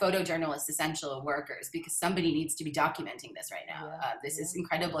thinking, are photojournalists essential workers? Because somebody needs to be documenting this right now. This is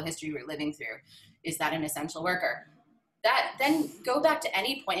incredible history we're living through. Is that an essential worker? That then go back to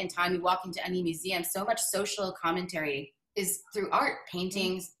any point in time, you walk into any museum, so much social commentary is through art,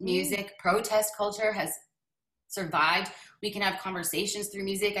 paintings, music, protest culture has survived. We can have conversations through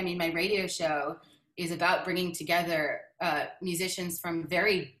music. I mean, my radio show is about bringing together musicians from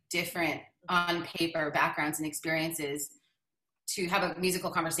very different on paper backgrounds and experiences to have a musical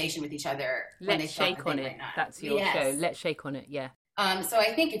conversation with each other. Let's shake on it. That's your show. Let's shake on it. Yeah. So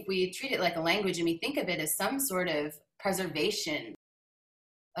I think if we treat it like a language and we think of it as some sort of preservation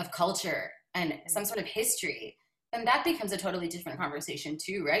of culture and some sort of history, then that becomes a totally different conversation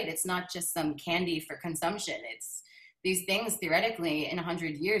too, right? It's not just some candy for consumption. It's these things theoretically in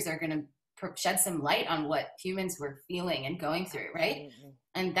 100 years are going to shed some light on what humans were feeling and going through, right?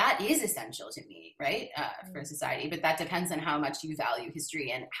 And that is essential to me, right, for society. But that depends on how much you value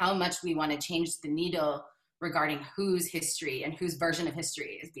history and how much we want to change the needle regarding whose history and whose version of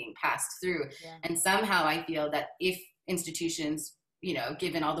history is being passed through. Yeah. And somehow I feel that if institutions, you know,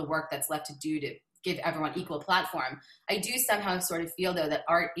 given all the work that's left to do to give everyone equal platform, I do somehow sort of feel, though, that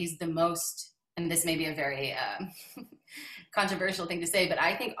art is the most, and this may be a very controversial thing to say, but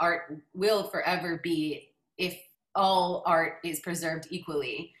I think art will forever be, if all art is preserved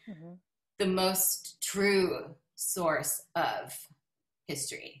equally, the most true source of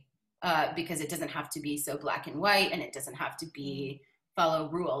history, because it doesn't have to be so black and white, and it doesn't have to be follow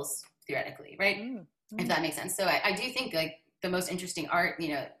rules theoretically, right? If that makes sense. So I do think like the most interesting art, you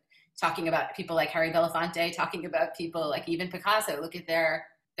know, talking about people like Harry Belafonte, talking about people like even Picasso, look at their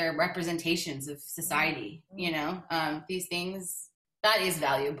representations of society, you know, these things, that is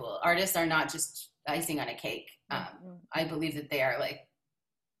valuable. Artists are not just icing on a cake. I believe that they are like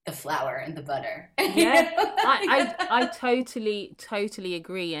the flour and the butter. Yeah, I totally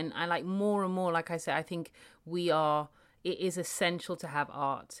agree. And I like more and more, like I said, I think it is essential to have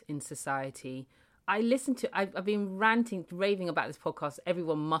art in society. I've been raving about this podcast.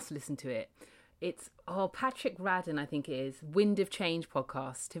 Everyone must listen to it. It's Patrick Radden, I think it is, Wind of Change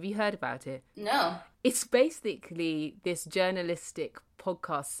podcast. Have you heard about it? No. It's basically this journalistic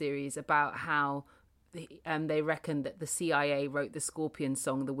podcast series about how they reckon that the CIA wrote the Scorpions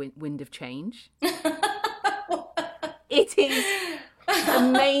song, The Wind of Change. It is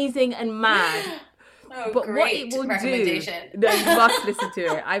amazing and mad. Oh, but what it will do, no, you must listen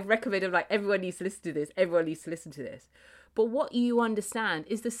to it. I've recommended, like, everyone needs to listen to this. Everyone needs to listen to this. But what you understand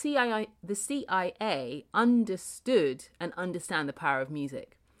is the CIA understood and understand the power of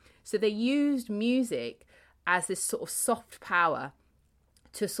music. So they used music as this sort of soft power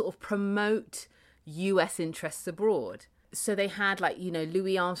to sort of promote US interests abroad. So they had, like, you know,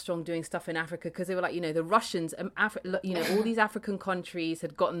 Louis Armstrong doing stuff in Africa because they were like, you know, the Russians, you know, all these African countries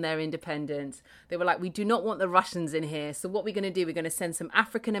had gotten their independence. They were like, we do not want the Russians in here. So what we're going to do, we're going to send some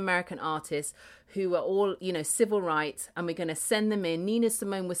African American artists who are all, you know, civil rights, and we're going to send them in. Nina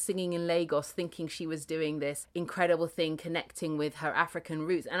Simone was singing in Lagos thinking she was doing this incredible thing, connecting with her African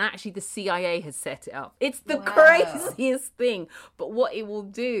roots. And actually the CIA has set it up. It's the craziest thing. But what it will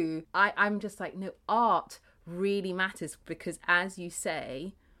do, I'm just like, no, art really matters, because as you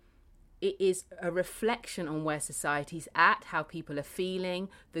say, it is a reflection on where society's at, how people are feeling,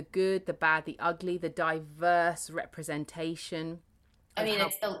 the good, the bad, the ugly, the diverse representation. I mean,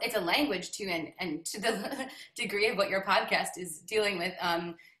 it's a language too, and to the degree of what your podcast is dealing with,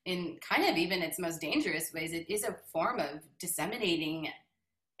 in kind of even its most dangerous ways, it is a form of disseminating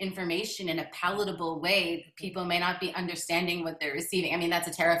information in a palatable way. People may not be understanding what they're receiving. I mean, that's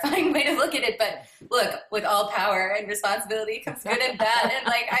a terrifying way to look at it, but look, with all power and responsibility comes good and bad. And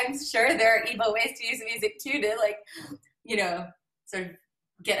like, I'm sure there are evil ways to use music too, to like, you know, sort of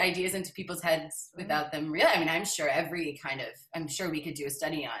get ideas into people's heads without them really. I mean, I'm sure we could do a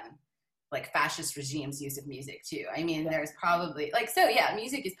study on like fascist regimes' use of music too. I mean, there's probably like, so yeah,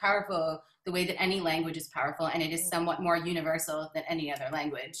 music is powerful the way that any language is powerful, and it is somewhat more universal than any other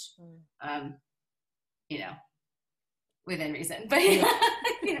language, you know, within reason. But you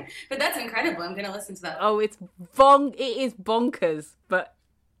know, but that's incredible. I'm going to listen to that. Oh, it is bonkers, but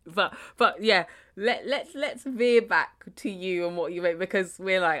yeah, let's veer back to you and what you make, because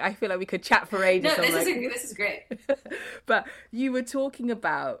I feel like we could chat for ages. No, this is great. But you were talking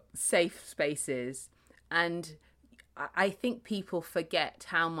about safe spaces, and I think people forget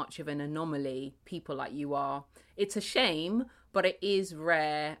how much of an anomaly people like you are. It's a shame, but it is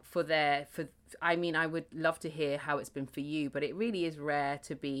rare I mean, I would love to hear how it's been for you, but it really is rare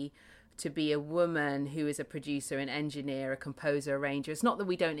to be a woman who is a producer, an engineer, a composer, arranger. It's not that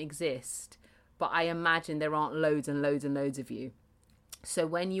we don't exist, but I imagine there aren't loads and loads and loads of you. So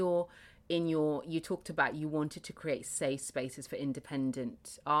when you talked about you wanted to create safe spaces for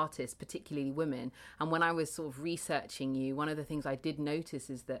independent artists, particularly women. And when I was sort of researching you, one of the things I did notice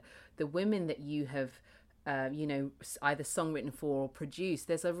is that the women that you have, you know, either songwritten for or produced,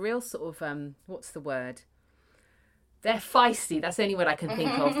 there's a real sort of, what's the word? They're feisty. That's the only word I can think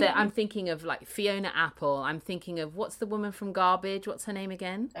of. I'm thinking of like Fiona Apple. I'm thinking of, what's the woman from Garbage? What's her name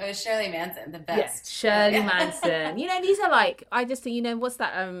again? Oh, Shirley Manson, the best. Yes, Shirley Manson. You know, these are like, I just think, you know, what's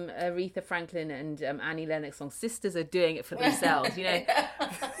that Aretha Franklin and Annie Lennox song? Sisters are doing it for themselves, you know.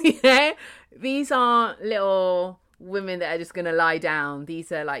 You know, these aren't little women that are just going to lie down.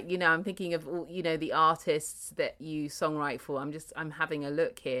 These are like, you know, I'm thinking of, you know, the artists that you songwrite for. I'm having a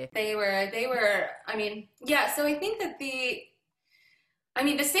look here. They were, I mean, yeah, so I think that I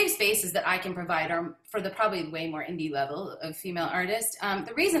mean, the safe spaces that I can provide are for the probably way more indie level of female artists.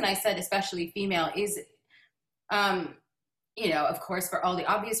 The reason I said especially female is, of course, for all the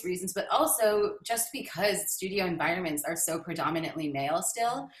obvious reasons, but also just because studio environments are so predominantly male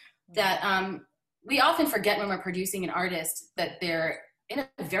still, that we often forget when we're producing an artist that they're in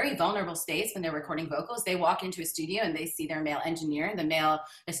a very vulnerable space when they're recording vocals. They walk into a studio and they see their male engineer, the male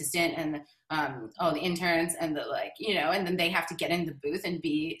assistant, and all the interns, and and then they have to get in the booth and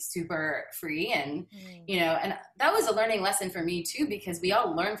be super free. And, and that was a learning lesson for me too, because we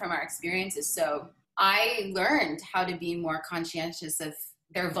all learn from our experiences. So I learned how to be more conscientious of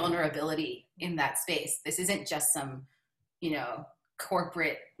their vulnerability in that space. This isn't just some,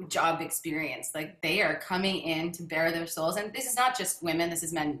 corporate job experience. Like, they are coming in to bare their souls. And this is not just women, this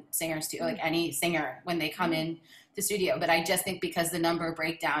is men singers too, like any singer when they come in the studio. But I just think because the number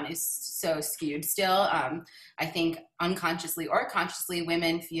breakdown is so skewed still, I think unconsciously or consciously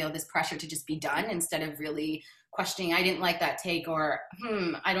women feel this pressure to just be done instead of really questioning, I didn't like that take, or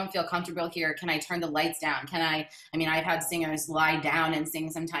I don't feel comfortable here. Can I turn the lights down? I've had singers lie down and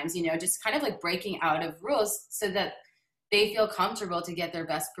sing sometimes, just kind of like breaking out of rules so that they feel comfortable to get their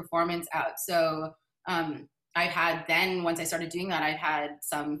best performance out. So once I started doing that, I've had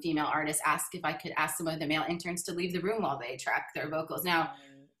some female artists ask if I could ask some of the male interns to leave the room while they track their vocals. Now,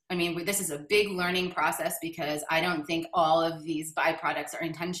 this is a big learning process because I don't think all of these byproducts are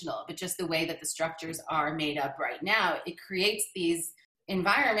intentional, but just the way that the structures are made up right now, it creates these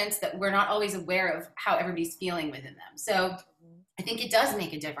environments that we're not always aware of how everybody's feeling within them. So I think it does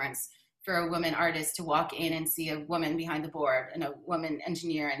make a difference for a woman artist to walk in and see a woman behind the board and a woman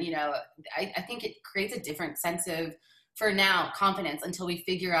engineer. And, I think it creates a different sense of, for now, confidence until we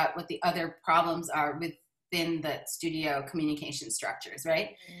figure out what the other problems are within the studio communication structures,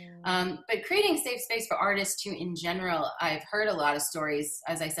 right? But creating safe space for artists too, in general, I've heard a lot of stories,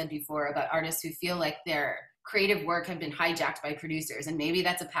 as I said before, about artists who feel like their creative work have been hijacked by producers. And maybe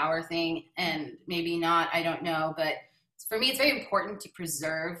that's a power thing and maybe not, I don't know. But for me, it's very important to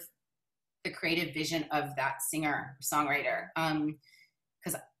preserve the creative vision of that singer songwriter,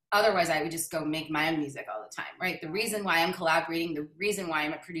 because otherwise I would just go make my own music all the time, right? The reason why I'm collaborating, the reason why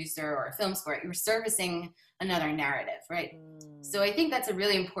I'm a producer or a film score, you're servicing another narrative, right? So I think that's a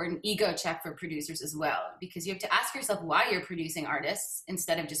really important ego check for producers as well, because you have to ask yourself why you're producing artists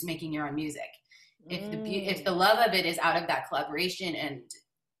instead of just making your own music. If the love of it is out of that collaboration and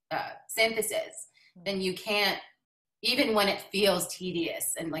synthesis, then you can't, even when it feels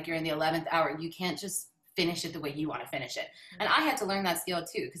tedious and like you're in the 11th hour, you can't just finish it the way you want to finish it. And I had to learn that skill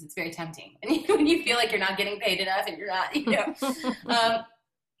too, because it's very tempting. And when you feel like you're not getting paid enough and you're not,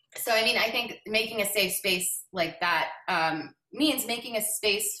 So, I think making a safe space like that means making a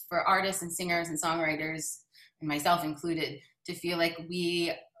space for artists and singers and songwriters, and myself included, to feel like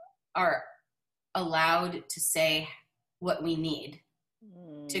we are allowed to say what we need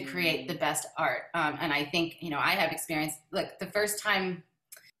to create the best art. And I think, I have experienced, like, the first time,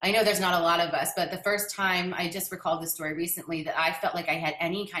 I know there's not a lot of us, but the first time, I just recalled this story recently, that I felt like I had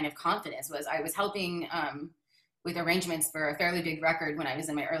any kind of confidence was I was helping with arrangements for a fairly big record when I was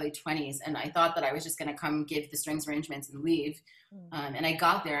in my early 20s. And I thought that I was just going to come give the strings arrangements and leave. And I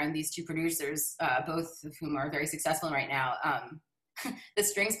got there, and these two producers, both of whom are very successful right now, the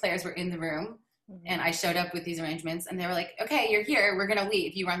strings players were in the room. And I showed up with these arrangements, and they were like, okay, you're here. We're going to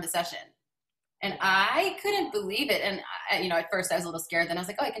leave. You run the session. And I couldn't believe it. And, at first I was a little scared. Then I was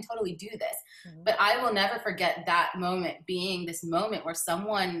like, oh, I can totally do this. But I will never forget that moment being this moment where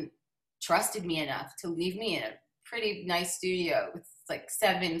someone trusted me enough to leave me in a pretty nice studio with like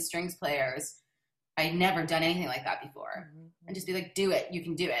 7 strings players. I'd never done anything like that before. And just be like, do it. You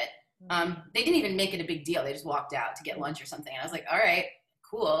can do it. They didn't even make it a big deal. They just walked out to get lunch or something. And I was like, all right,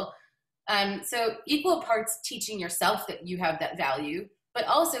 cool. So equal parts teaching yourself that you have that value, but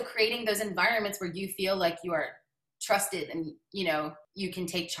also creating those environments where you feel like you are trusted and, you can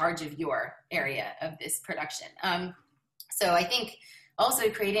take charge of your area of this production. So I think also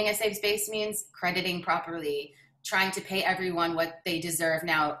creating a safe space means crediting properly, trying to pay everyone what they deserve.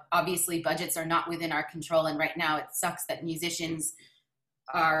 Now, obviously budgets are not within our control. And right now it sucks that musicians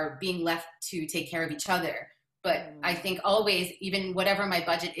are being left to take care of each other. But I think always, even whatever my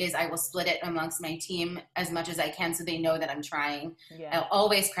budget is, I will split it amongst my team as much as I can so they know that I'm trying. I'll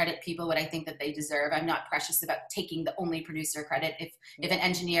always credit people what I think that they deserve. I'm not precious about taking the only producer credit. If an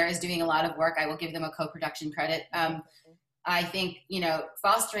engineer is doing a lot of work, I will give them a co-production credit. I think,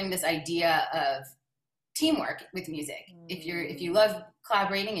 fostering this idea of teamwork with music. If you love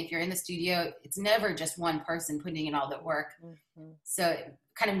collaborating, if you're in the studio, it's never just one person putting in all the work. So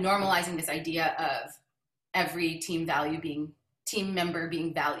kind of normalizing this idea of every team value being team member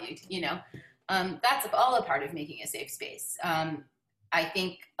being valued, that's all a part of making a safe space. I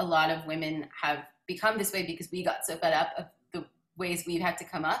think a lot of women have become this way because we got so fed up of the ways we've had to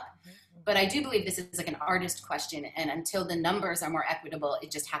come up. But I do believe this is like an artist question, and until the numbers are more equitable, it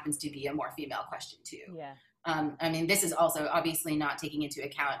just happens to be a more female question too. Yeah. I mean, this is also obviously not taking into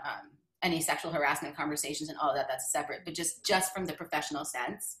account any sexual harassment conversations and all of that. That's separate. But just from the professional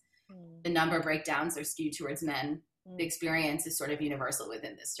sense, the number breakdowns are skewed towards men. The experience is sort of universal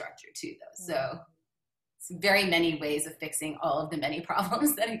within this structure too, though. So it's very many ways of fixing all of the many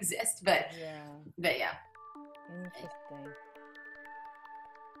problems that exist. But yeah. Interesting.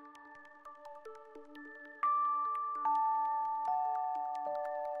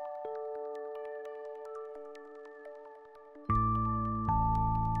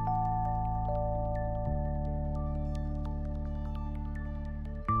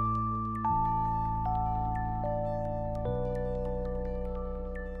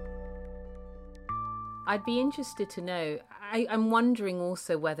 I'd be interested to know. I'm wondering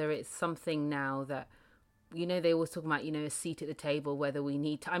also whether it's something now that, they always talk about, a seat at the table, whether we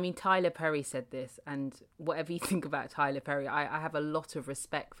need to. I mean, Tyler Perry said this, and whatever you think about Tyler Perry, I have a lot of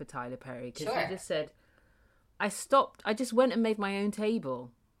respect for Tyler Perry, because he just said, I just went and made my own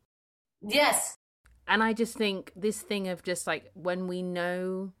table. Yes. And I just think this thing of just like, when we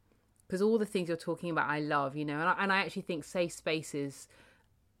know, because all the things you're talking about, I love, and I actually think safe spaces.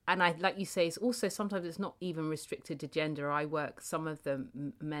 And I, like you say, it's also sometimes it's not even restricted to gender. Some of the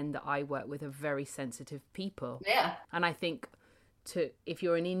men that I work with are very sensitive people. Yeah. And I think if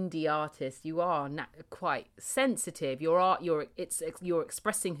you're an indie artist, you are quite sensitive. Your art, you're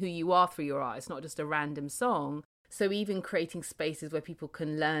expressing who you are through your art. It's not just a random song. So even creating spaces where people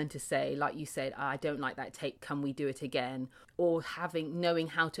can learn to say, like you said, I don't like that take, can we do it again? Or knowing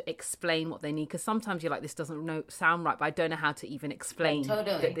how to explain what they need. Because sometimes you're like, this doesn't sound right, but I don't know how to even explain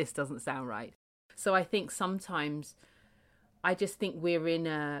that this doesn't sound right. So I think sometimes, I just think we're in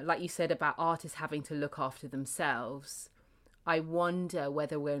like you said about artists having to look after themselves. I wonder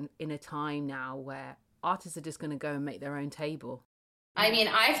whether we're in a time now where artists are just going to go and make their own table. I mean,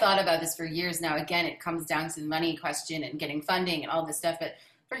 I've thought about this for years now. Again, it comes down to the money question and getting funding and all this stuff. But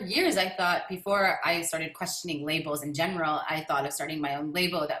for years, I thought, before I started questioning labels in general, I thought of starting my own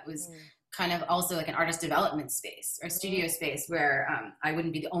label that was kind of also like an artist development space or studio space where I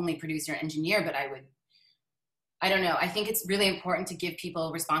wouldn't be the only producer and engineer, but I don't know. I think it's really important to give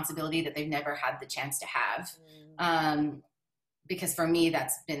people responsibility that they've never had the chance to have. Because for me,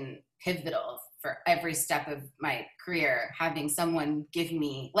 that's been pivotal for every step of my career, having someone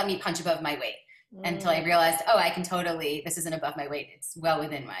let me punch above my weight until I realized, this isn't above my weight. It's well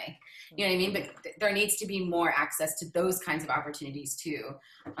within my, you know what I mean? But there needs to be more access to those kinds of opportunities too.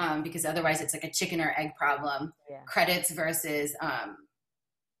 Because otherwise it's like a chicken or egg problem. Yeah. Credits versus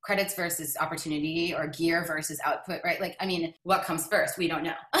opportunity, or gear versus output, right? Like, I mean, what comes first? We don't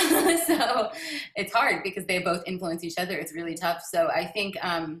know. So it's hard because they both influence each other. It's really tough. So I think,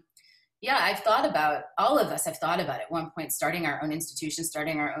 all of us have thought about at one point starting our own institutions,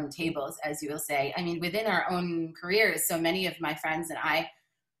 starting our own tables, as you will say. I mean, within our own careers, so many of my friends and I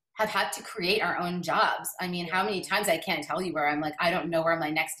have had to create our own jobs. I mean, how many times I can't tell you where I'm like, I don't know where my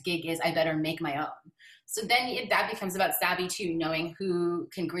next gig is. I better make my own. So then that becomes about savvy too, knowing who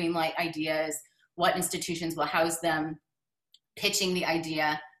can greenlight ideas, what institutions will house them, pitching the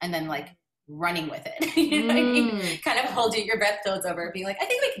idea, and then like running with it. You know what I mean? Kind of holding your breath till it's over, being like, I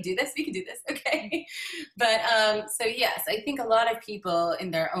think we can do this. Okay. But so yes, I think a lot of people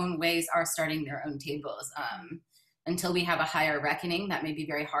in their own ways are starting their own tables. Until we have a higher reckoning, that may be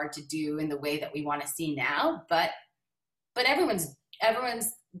very hard to do in the way that we want to see now. But everyone's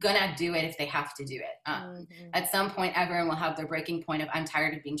gonna do it if they have to do it. At some point, everyone will have their breaking point of, I'm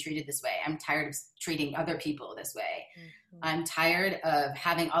tired of being treated this way. I'm tired of treating other people this way. I'm tired of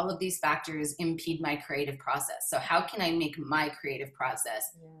having all of these factors impede my creative process. So how can I make my creative process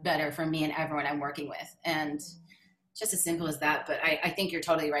better for me and everyone I'm working with? And just as simple as that. But I think you're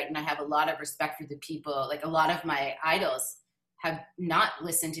totally right. And I have a lot of respect for the people. Like, a lot of my idols have not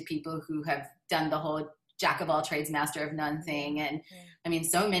listened to people who have done the whole jack of all trades, master of none thing. And I mean,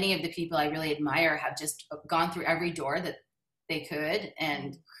 so many of the people I really admire have just gone through every door that they could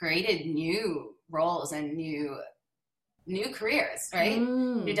and created new roles and new careers, right?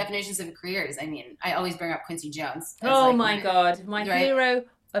 New definitions of careers. I mean, I always bring up Quincy Jones. Oh my God, my hero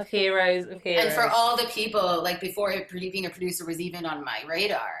of heroes of heroes. And for all the people, like, before being a producer was even on my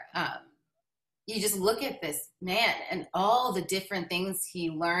radar, you just look at this man and all the different things he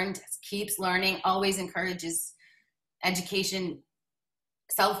learned, keeps learning, always encourages education,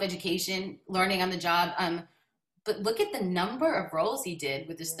 self-education, learning on the job. but look at the number of roles he did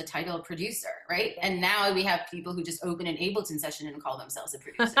with just the title of producer, right? And now we have people who just open an Ableton session and call themselves a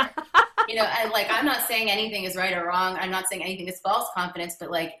producer. You know, and like, I'm not saying anything is right or wrong. I'm not saying anything is false confidence, but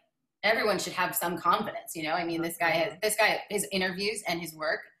like, everyone should have some confidence, you know? I mean, his interviews and his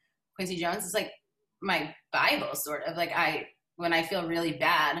work, Quincy Jones, is like my Bible, sort of. Like, when I feel really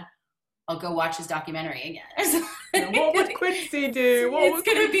bad, I'll go watch his documentary again. What would Quincy do? It's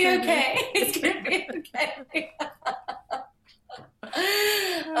going to be okay. It's going to be okay.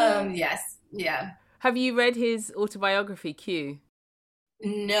 Yes. Yeah. Have you read his autobiography, Q?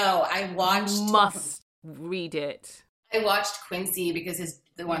 No, I watched. You must read it. I watched Quincy because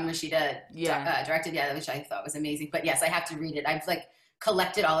the one Rashida directed, which I thought was amazing. But yes, I have to read it. I've like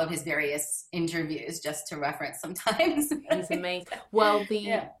collected all of his various interviews just to reference sometimes. He's amazing. Well,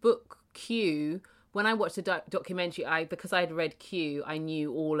 the book Q, when I watched the documentary, because I'd read Q, I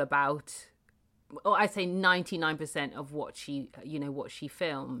knew all about, I'd say 99% of what she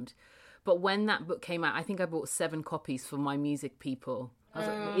filmed. But when that book came out, I think I bought 7 copies for my music people. I was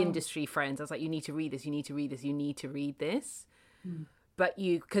like, industry friends. I was like, you need to read this, you need to read this, you need to read this. But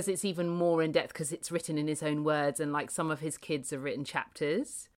because it's even more in depth, because it's written in his own words, and like some of his kids have written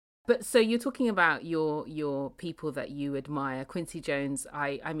chapters. But so you're talking about your people that you admire. Quincy Jones,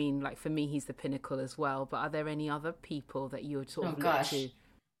 I mean, like for me, he's the pinnacle as well. But are there any other people that you would sort of look to?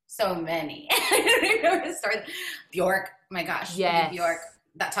 So many. I don't even know where to start. Bjork, my gosh. Yes. Bjork.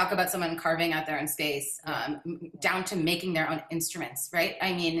 That talk about someone carving out their own space, down to making their own instruments, right?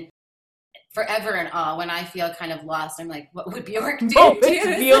 I mean, forever and all, when I feel kind of lost, I'm like, what would Bjork do?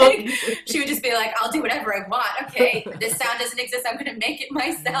 Like, she would just be like, I'll do whatever I want. Okay, this sound doesn't exist. I'm going to make it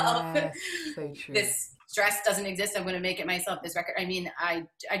myself. Yes, so true. This dress doesn't exist. I'm going to make it myself. This record. I mean, I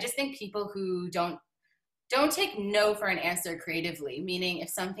just think people who don't take no for an answer creatively, meaning if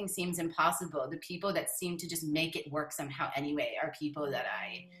something seems impossible, the people that seem to just make it work somehow anyway are people that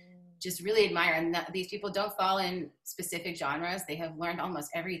I just really admire. And these people don't fall in specific genres. They have learned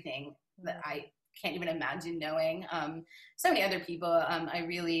almost everything that I can't even imagine knowing. So many other people. I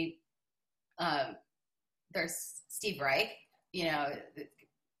really, there's Steve Reich, you know,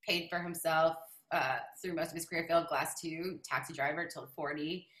 paid for himself through most of his career, failed Glass 2, taxi driver till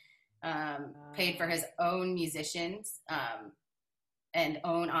 40. Paid for his own musicians and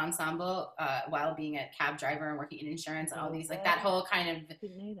own ensemble while being a cab driver and working in insurance and all these, like that whole kind of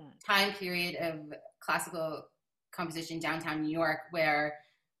time period of classical composition downtown New York where,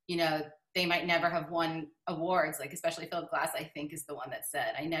 you know, they might never have won awards, like especially Philip Glass, I think, is the one that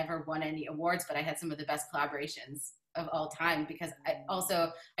said, I never won any awards, but I had some of the best collaborations of all time because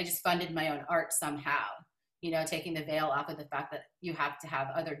I just funded my own art somehow. You know, taking the veil off of the fact that you have to have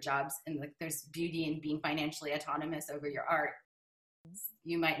other jobs and like there's beauty in being financially autonomous over your art.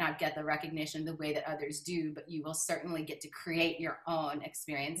 You might not get the recognition the way that others do, but you will certainly get to create your own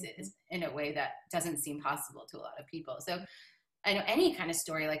experiences in a way that doesn't seem possible to a lot of people. So I know any kind of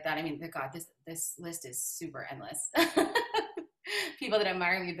story like that. I mean, God, this list is super endless. People that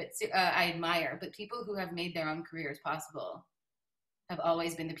admire me, but I admire, but people who have made their own careers possible have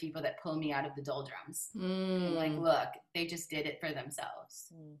always been the people that pull me out of the doldrums. Like, look, they just did it for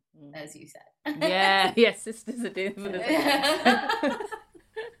themselves, as you said. Yeah, sisters are doing it for themselves.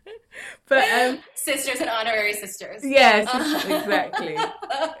 But sisters and honorary sisters. Yes,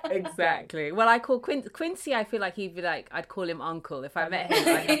 exactly. Well, I call Quincy. I feel like he'd be like, I'd call him uncle if I met him.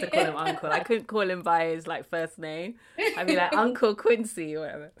 I'd have to call him uncle. I couldn't call him by his like first name. I'd be like Uncle Quincy or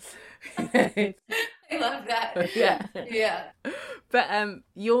whatever. I love that. Yeah. But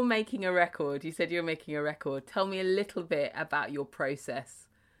you're making a record. You said you're making a record. Tell me a little bit about your process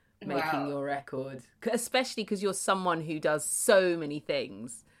making your record, especially because you're someone who does so many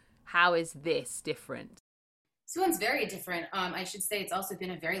things. How is this different? This one's very different. I should say it's also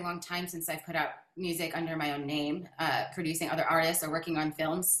been a very long time since I've put out music under my own name, producing other artists or working on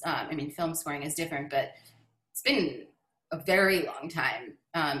films. I mean, film scoring is different, but it's been a very long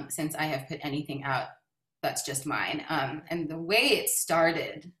time since I have put anything out that's just mine. And the way it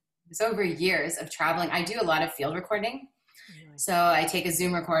started was over years of traveling. I do a lot of field recording. So I take a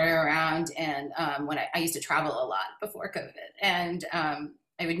Zoom recorder around and when I used to travel a lot before COVID. And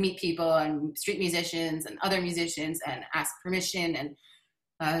I would meet people and street musicians and other musicians and ask permission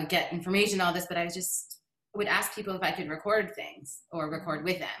and get information, all this. But I would ask people if I could record things or record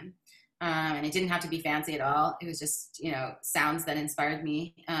with them. And it didn't have to be fancy at all. It was just, you know, sounds that inspired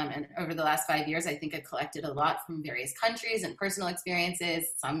me. And over the last 5 years, I think I've collected a lot from various countries and personal experiences,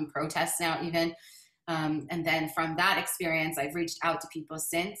 some protests now even. And then from that experience, I've reached out to people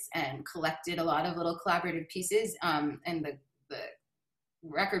since and collected a lot of little collaborative pieces. And the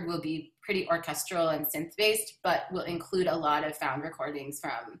record will be pretty orchestral and synth based, but will include a lot of found recordings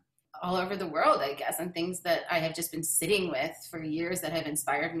from all over the world, I guess, and things that I have just been sitting with for years that have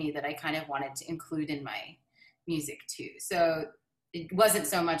inspired me that I kind of wanted to include in my music too. So it wasn't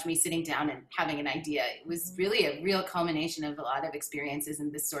so much me sitting down and having an idea. It was really a real culmination of a lot of experiences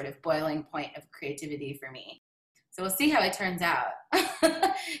and this sort of boiling point of creativity for me. So we'll see how it turns out.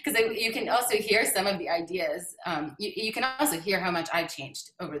 Because you can also hear some of the ideas. You can also hear how much I've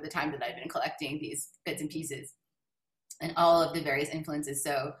changed over the time that I've been collecting these bits and pieces and all of the various influences.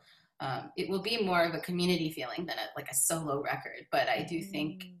 So it will be more of a community feeling than like a solo record. But I do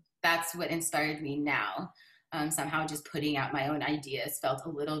think that's what inspired me now. Somehow just putting out my own ideas felt a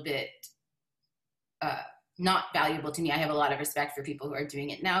little bit not valuable to me. I have a lot of respect for people who are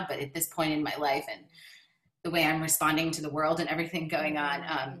doing it now, but at this point in my life and the way I'm responding to the world and everything going on,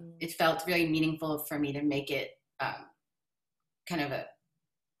 it felt very meaningful for me to make it kind of a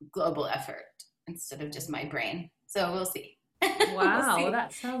global effort instead of just my brain. So we'll see. Wow, We'll see.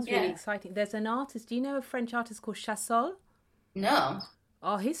 that sounds really exciting. There's an artist, do you know a French artist called Chassol? No.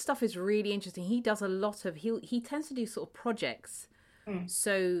 Oh, his stuff is really interesting. He does a lot of, he tends to do sort of projects.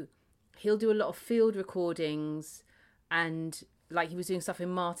 So he'll do a lot of field recordings, and like he was doing stuff in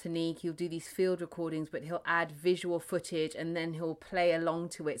Martinique, he'll do these field recordings, but he'll add visual footage and then he'll play along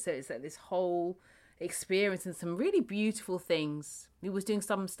to it. So it's like this whole experience and some really beautiful things. He was doing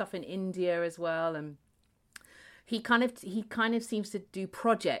some stuff in India as well, and he kind of seems to do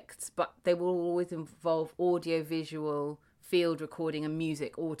projects, but they will always involve audio, visual, field recording and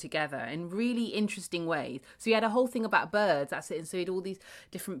music all together in really interesting ways. So he had a whole thing about birds, that's it. And so he had all these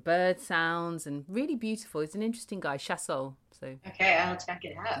different bird sounds and really beautiful. He's an interesting guy, Chassol. So okay, I'll check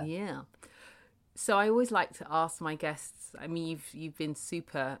it out. Yeah. So I always like to ask my guests, I mean, you've been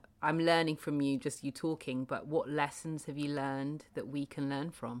super, I'm learning from you, just you talking, but what lessons have you learned that we can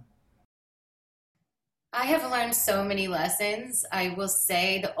learn from? I have learned so many lessons. I will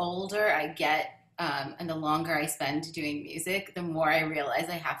say the older I get, and the longer I spend doing music, the more I realize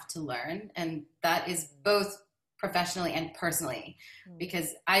I have to learn. And that is both professionally and personally,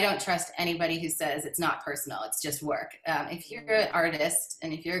 because I don't trust anybody who says it's not personal, it's just work. If you're an artist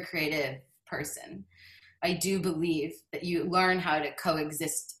and if you're a creative person, I do believe that you learn how to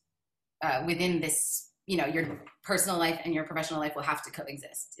coexist within this, your personal life and your professional life will have to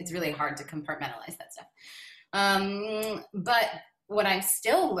coexist. It's really hard to compartmentalize that stuff. But what I'm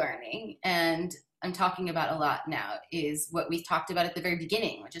still learning, and I'm talking about a lot now, is what we talked about at the very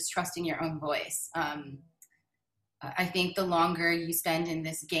beginning, which is trusting your own voice. I think the longer you spend in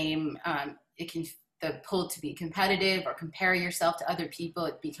this game, the pull to be competitive or compare yourself to other people,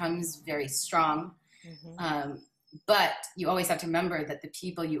 it becomes very strong. But you always have to remember that the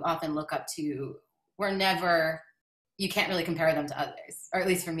people you often look up to you can't really compare them to others, or at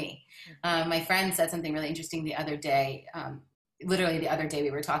least for me. My friend said something really interesting the other day. Literally the other day we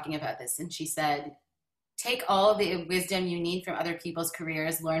were talking about this, and she said, take all the wisdom you need from other people's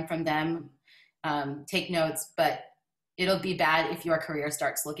careers, learn from them, take notes, but it'll be bad if your career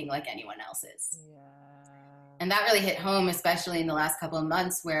starts looking like anyone else's. Yeah. And that really hit home, especially in the last couple of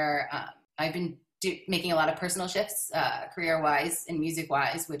months where I've been making a lot of personal shifts, career-wise and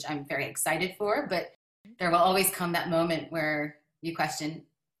music-wise, which I'm very excited for, but there will always come that moment where you question,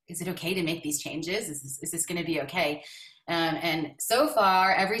 is it okay to make these changes? Is this going to be okay? And so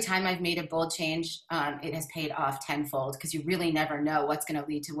far, every time I've made a bold change, it has paid off tenfold, because you really never know what's going to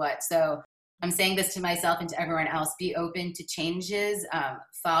lead to what. So I'm saying this to myself and to everyone else: be open to changes,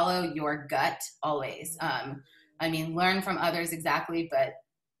 follow your gut always. Learn from others, exactly, but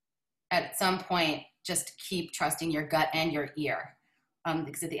at some point, just keep trusting your gut and your ear.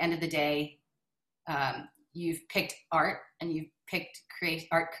 Because at the end of the day, you've picked art and you've picked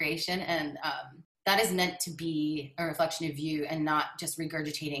art creation, and that is meant to be a reflection of you and not just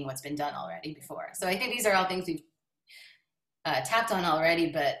regurgitating what's been done already before. So I think these are all things we've tapped on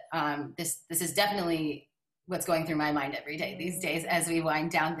already, but this is definitely what's going through my mind every day these days as we wind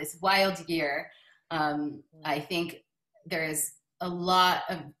down this wild year. I think there is a lot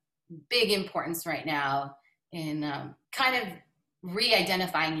of big importance right now in kind of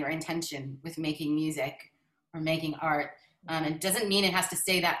re-identifying your intention with making music or making art. It doesn't mean it has to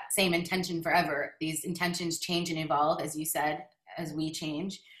stay that same intention forever. These intentions change and evolve, as you said, as we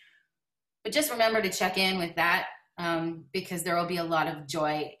change. But just remember to check in with that, because there will be a lot of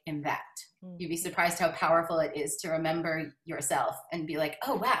joy in that. You'd be surprised how powerful it is to remember yourself and be like,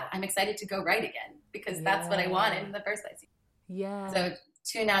 oh, wow, I'm excited to go write again, because that's what I wanted in the first place. Yeah. So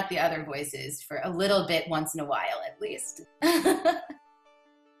tune out the other voices for a little bit once in a while, at least.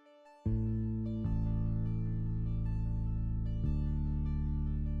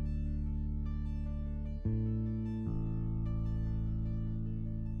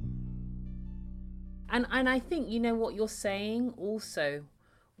 And I think, you know, what you're saying also,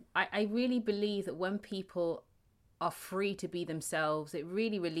 I really believe that when people are free to be themselves, it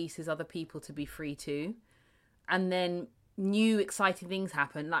really releases other people to be free too. And then new exciting things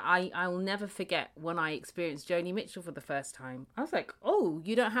happen. Like I will never forget when I experienced Joni Mitchell for the first time. I was like, oh,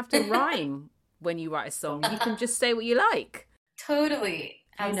 you don't have to rhyme when you write a song. You can just say what you like. Totally.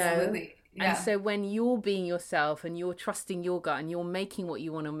 Absolutely. Yeah. And so when you're being yourself and you're trusting your gut and you're making what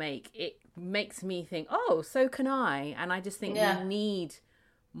you want to make, it makes me think, oh, so can I. And I just think we need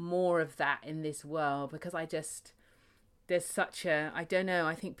more of that in this world, because there's such a, I don't know,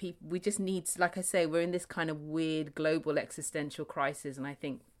 I think we just need, like I say, we're in this kind of weird global existential crisis, and I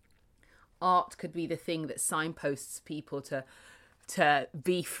think art could be the thing that signposts people to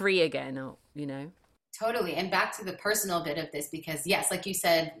be free again, or, you know. Totally. And back to the personal bit of this, because yes, like you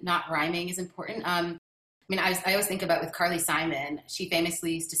said, not rhyming is important. I mean, I always think about with Carly Simon, she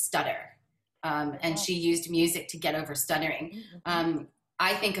famously used to stutter, and she used music to get over stuttering.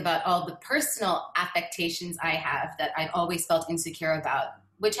 I think about all the personal affectations I have that I've always felt insecure about,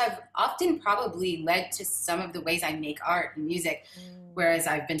 which have often probably led to some of the ways I make art and music. Whereas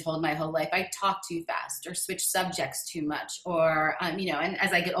I've been told my whole life I talk too fast or switch subjects too much, or, you know, and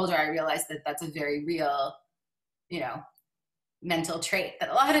as I get older, I realize that that's a very real, you know, mental trait that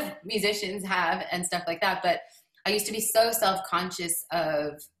a lot of musicians have and stuff like that. But I used to be so self-conscious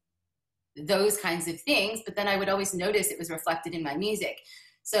of those kinds of things, but then I would always notice it was reflected in my music.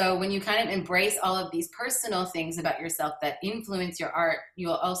 So when you kind of embrace all of these personal things about yourself that influence your art, you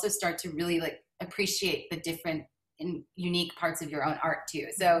will also start to really like appreciate the different and unique parts of your own art too.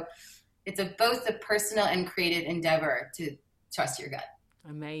 So it's both a personal and creative endeavor to trust your gut.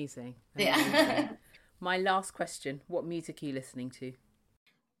 Amazing. Yeah. My last question, what music are you listening to?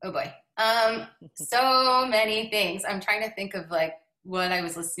 Oh boy. So many things. I'm trying to think of like what I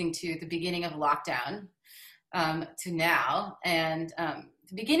was listening to at the beginning of lockdown to now. And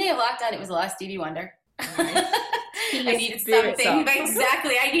the beginning of lockdown, it was a lot of Stevie Wonder. Nice. I needed something.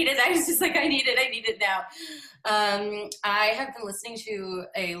 Exactly. I was just like, I need it now. I have been listening to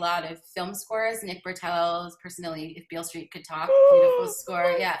a lot of film scores. Nick Bertel's personally, If Beale Street Could Talk, beautiful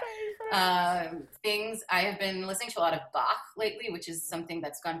score. Yeah. Things. I have been listening to a lot of Bach lately, which is something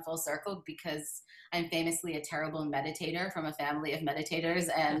that's gone full circle because I'm famously a terrible meditator from a family of meditators.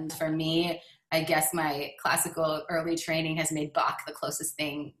 And for me, I guess my classical early training has made Bach the closest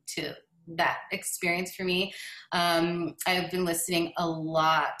thing to that experience for me. I've been listening a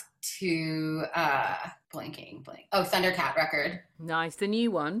lot to Thundercat record. Nice, the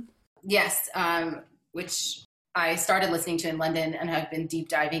new one. Yes, which I started listening to in London and have been deep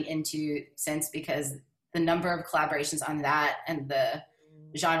diving into since, because the number of collaborations on that and the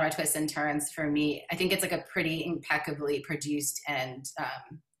genre twists and turns for me, I think it's like a pretty impeccably produced and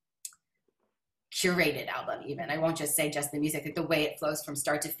curated album. Even I won't just say just the music, like the way it flows from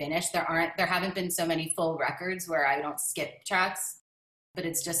start to finish. There haven't been so many full records where I don't skip tracks, but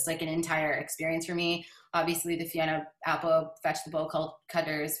it's just like an entire experience for me. Obviously the Fiona Apple Fetch the Bowl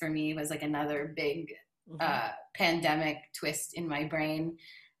Cutters for me was like another big pandemic twist in my brain.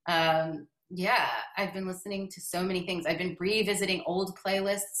 Yeah, I've been listening to so many things. I've been revisiting old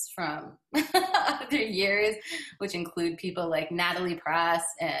playlists from other years, which include people like Natalie Prass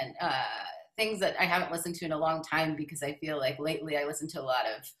and things that I haven't listened to in a long time, because I feel like lately I listen to a lot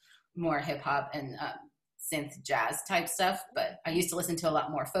of more hip hop and synth jazz type stuff, but I used to listen to a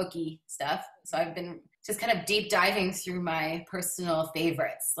lot more folky stuff. So I've been just kind of deep diving through my personal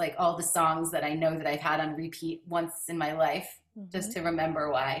favorites, like all the songs that I know that I've had on repeat once in my life, just to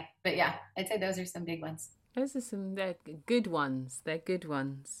remember why. But yeah, I'd say those are some big ones. They're good ones. They're good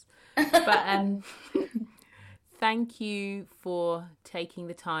ones. But thank you for taking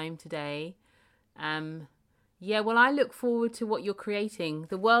the time today. Yeah, well, I look forward to what you're creating.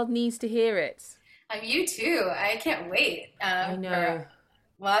 The world needs to hear it. You too. I can't wait. I know.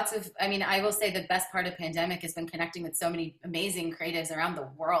 I will say the best part of pandemic has been connecting with so many amazing creatives around the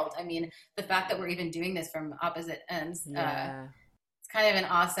world. I mean, the fact that we're even doing this from opposite ends, it's kind of an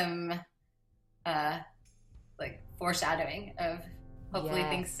awesome, foreshadowing of hopefully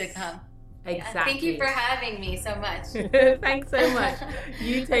things to come. Exactly. Yeah, thank you for having me so much. Thanks so much.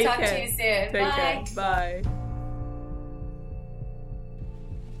 You take I'll care. Talk to you soon. Take Bye. care. Bye.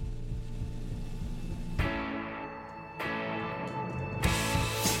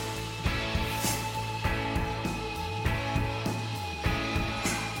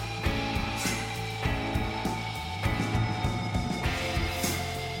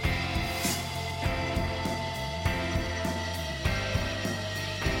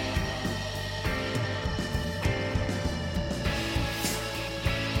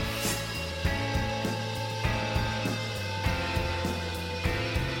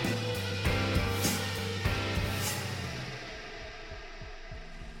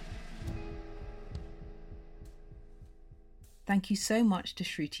 Thank you so much to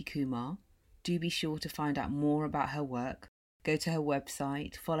Shruti Kumar. Do be sure to find out more about her work. Go to her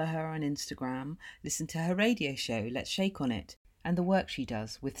website, follow her on Instagram, listen to her radio show, Let's Shake On It, and the work she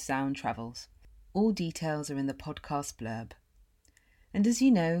does with Sound Travels. All details are in the podcast blurb. And as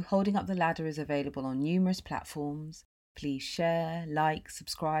you know, Holding Up the Ladder is available on numerous platforms. Please share, like,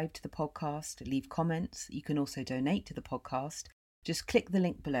 subscribe to the podcast, leave comments. You can also donate to the podcast. Just click the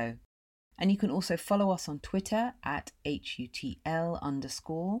link below. And you can also follow us on Twitter at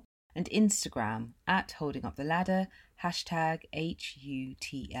HUTL_ and Instagram at Holding Up the Ladder,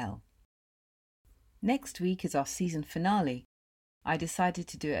 #HUTL. Next week is our season finale. I decided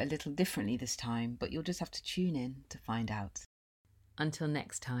to do it a little differently this time, but you'll just have to tune in to find out. Until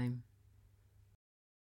next time.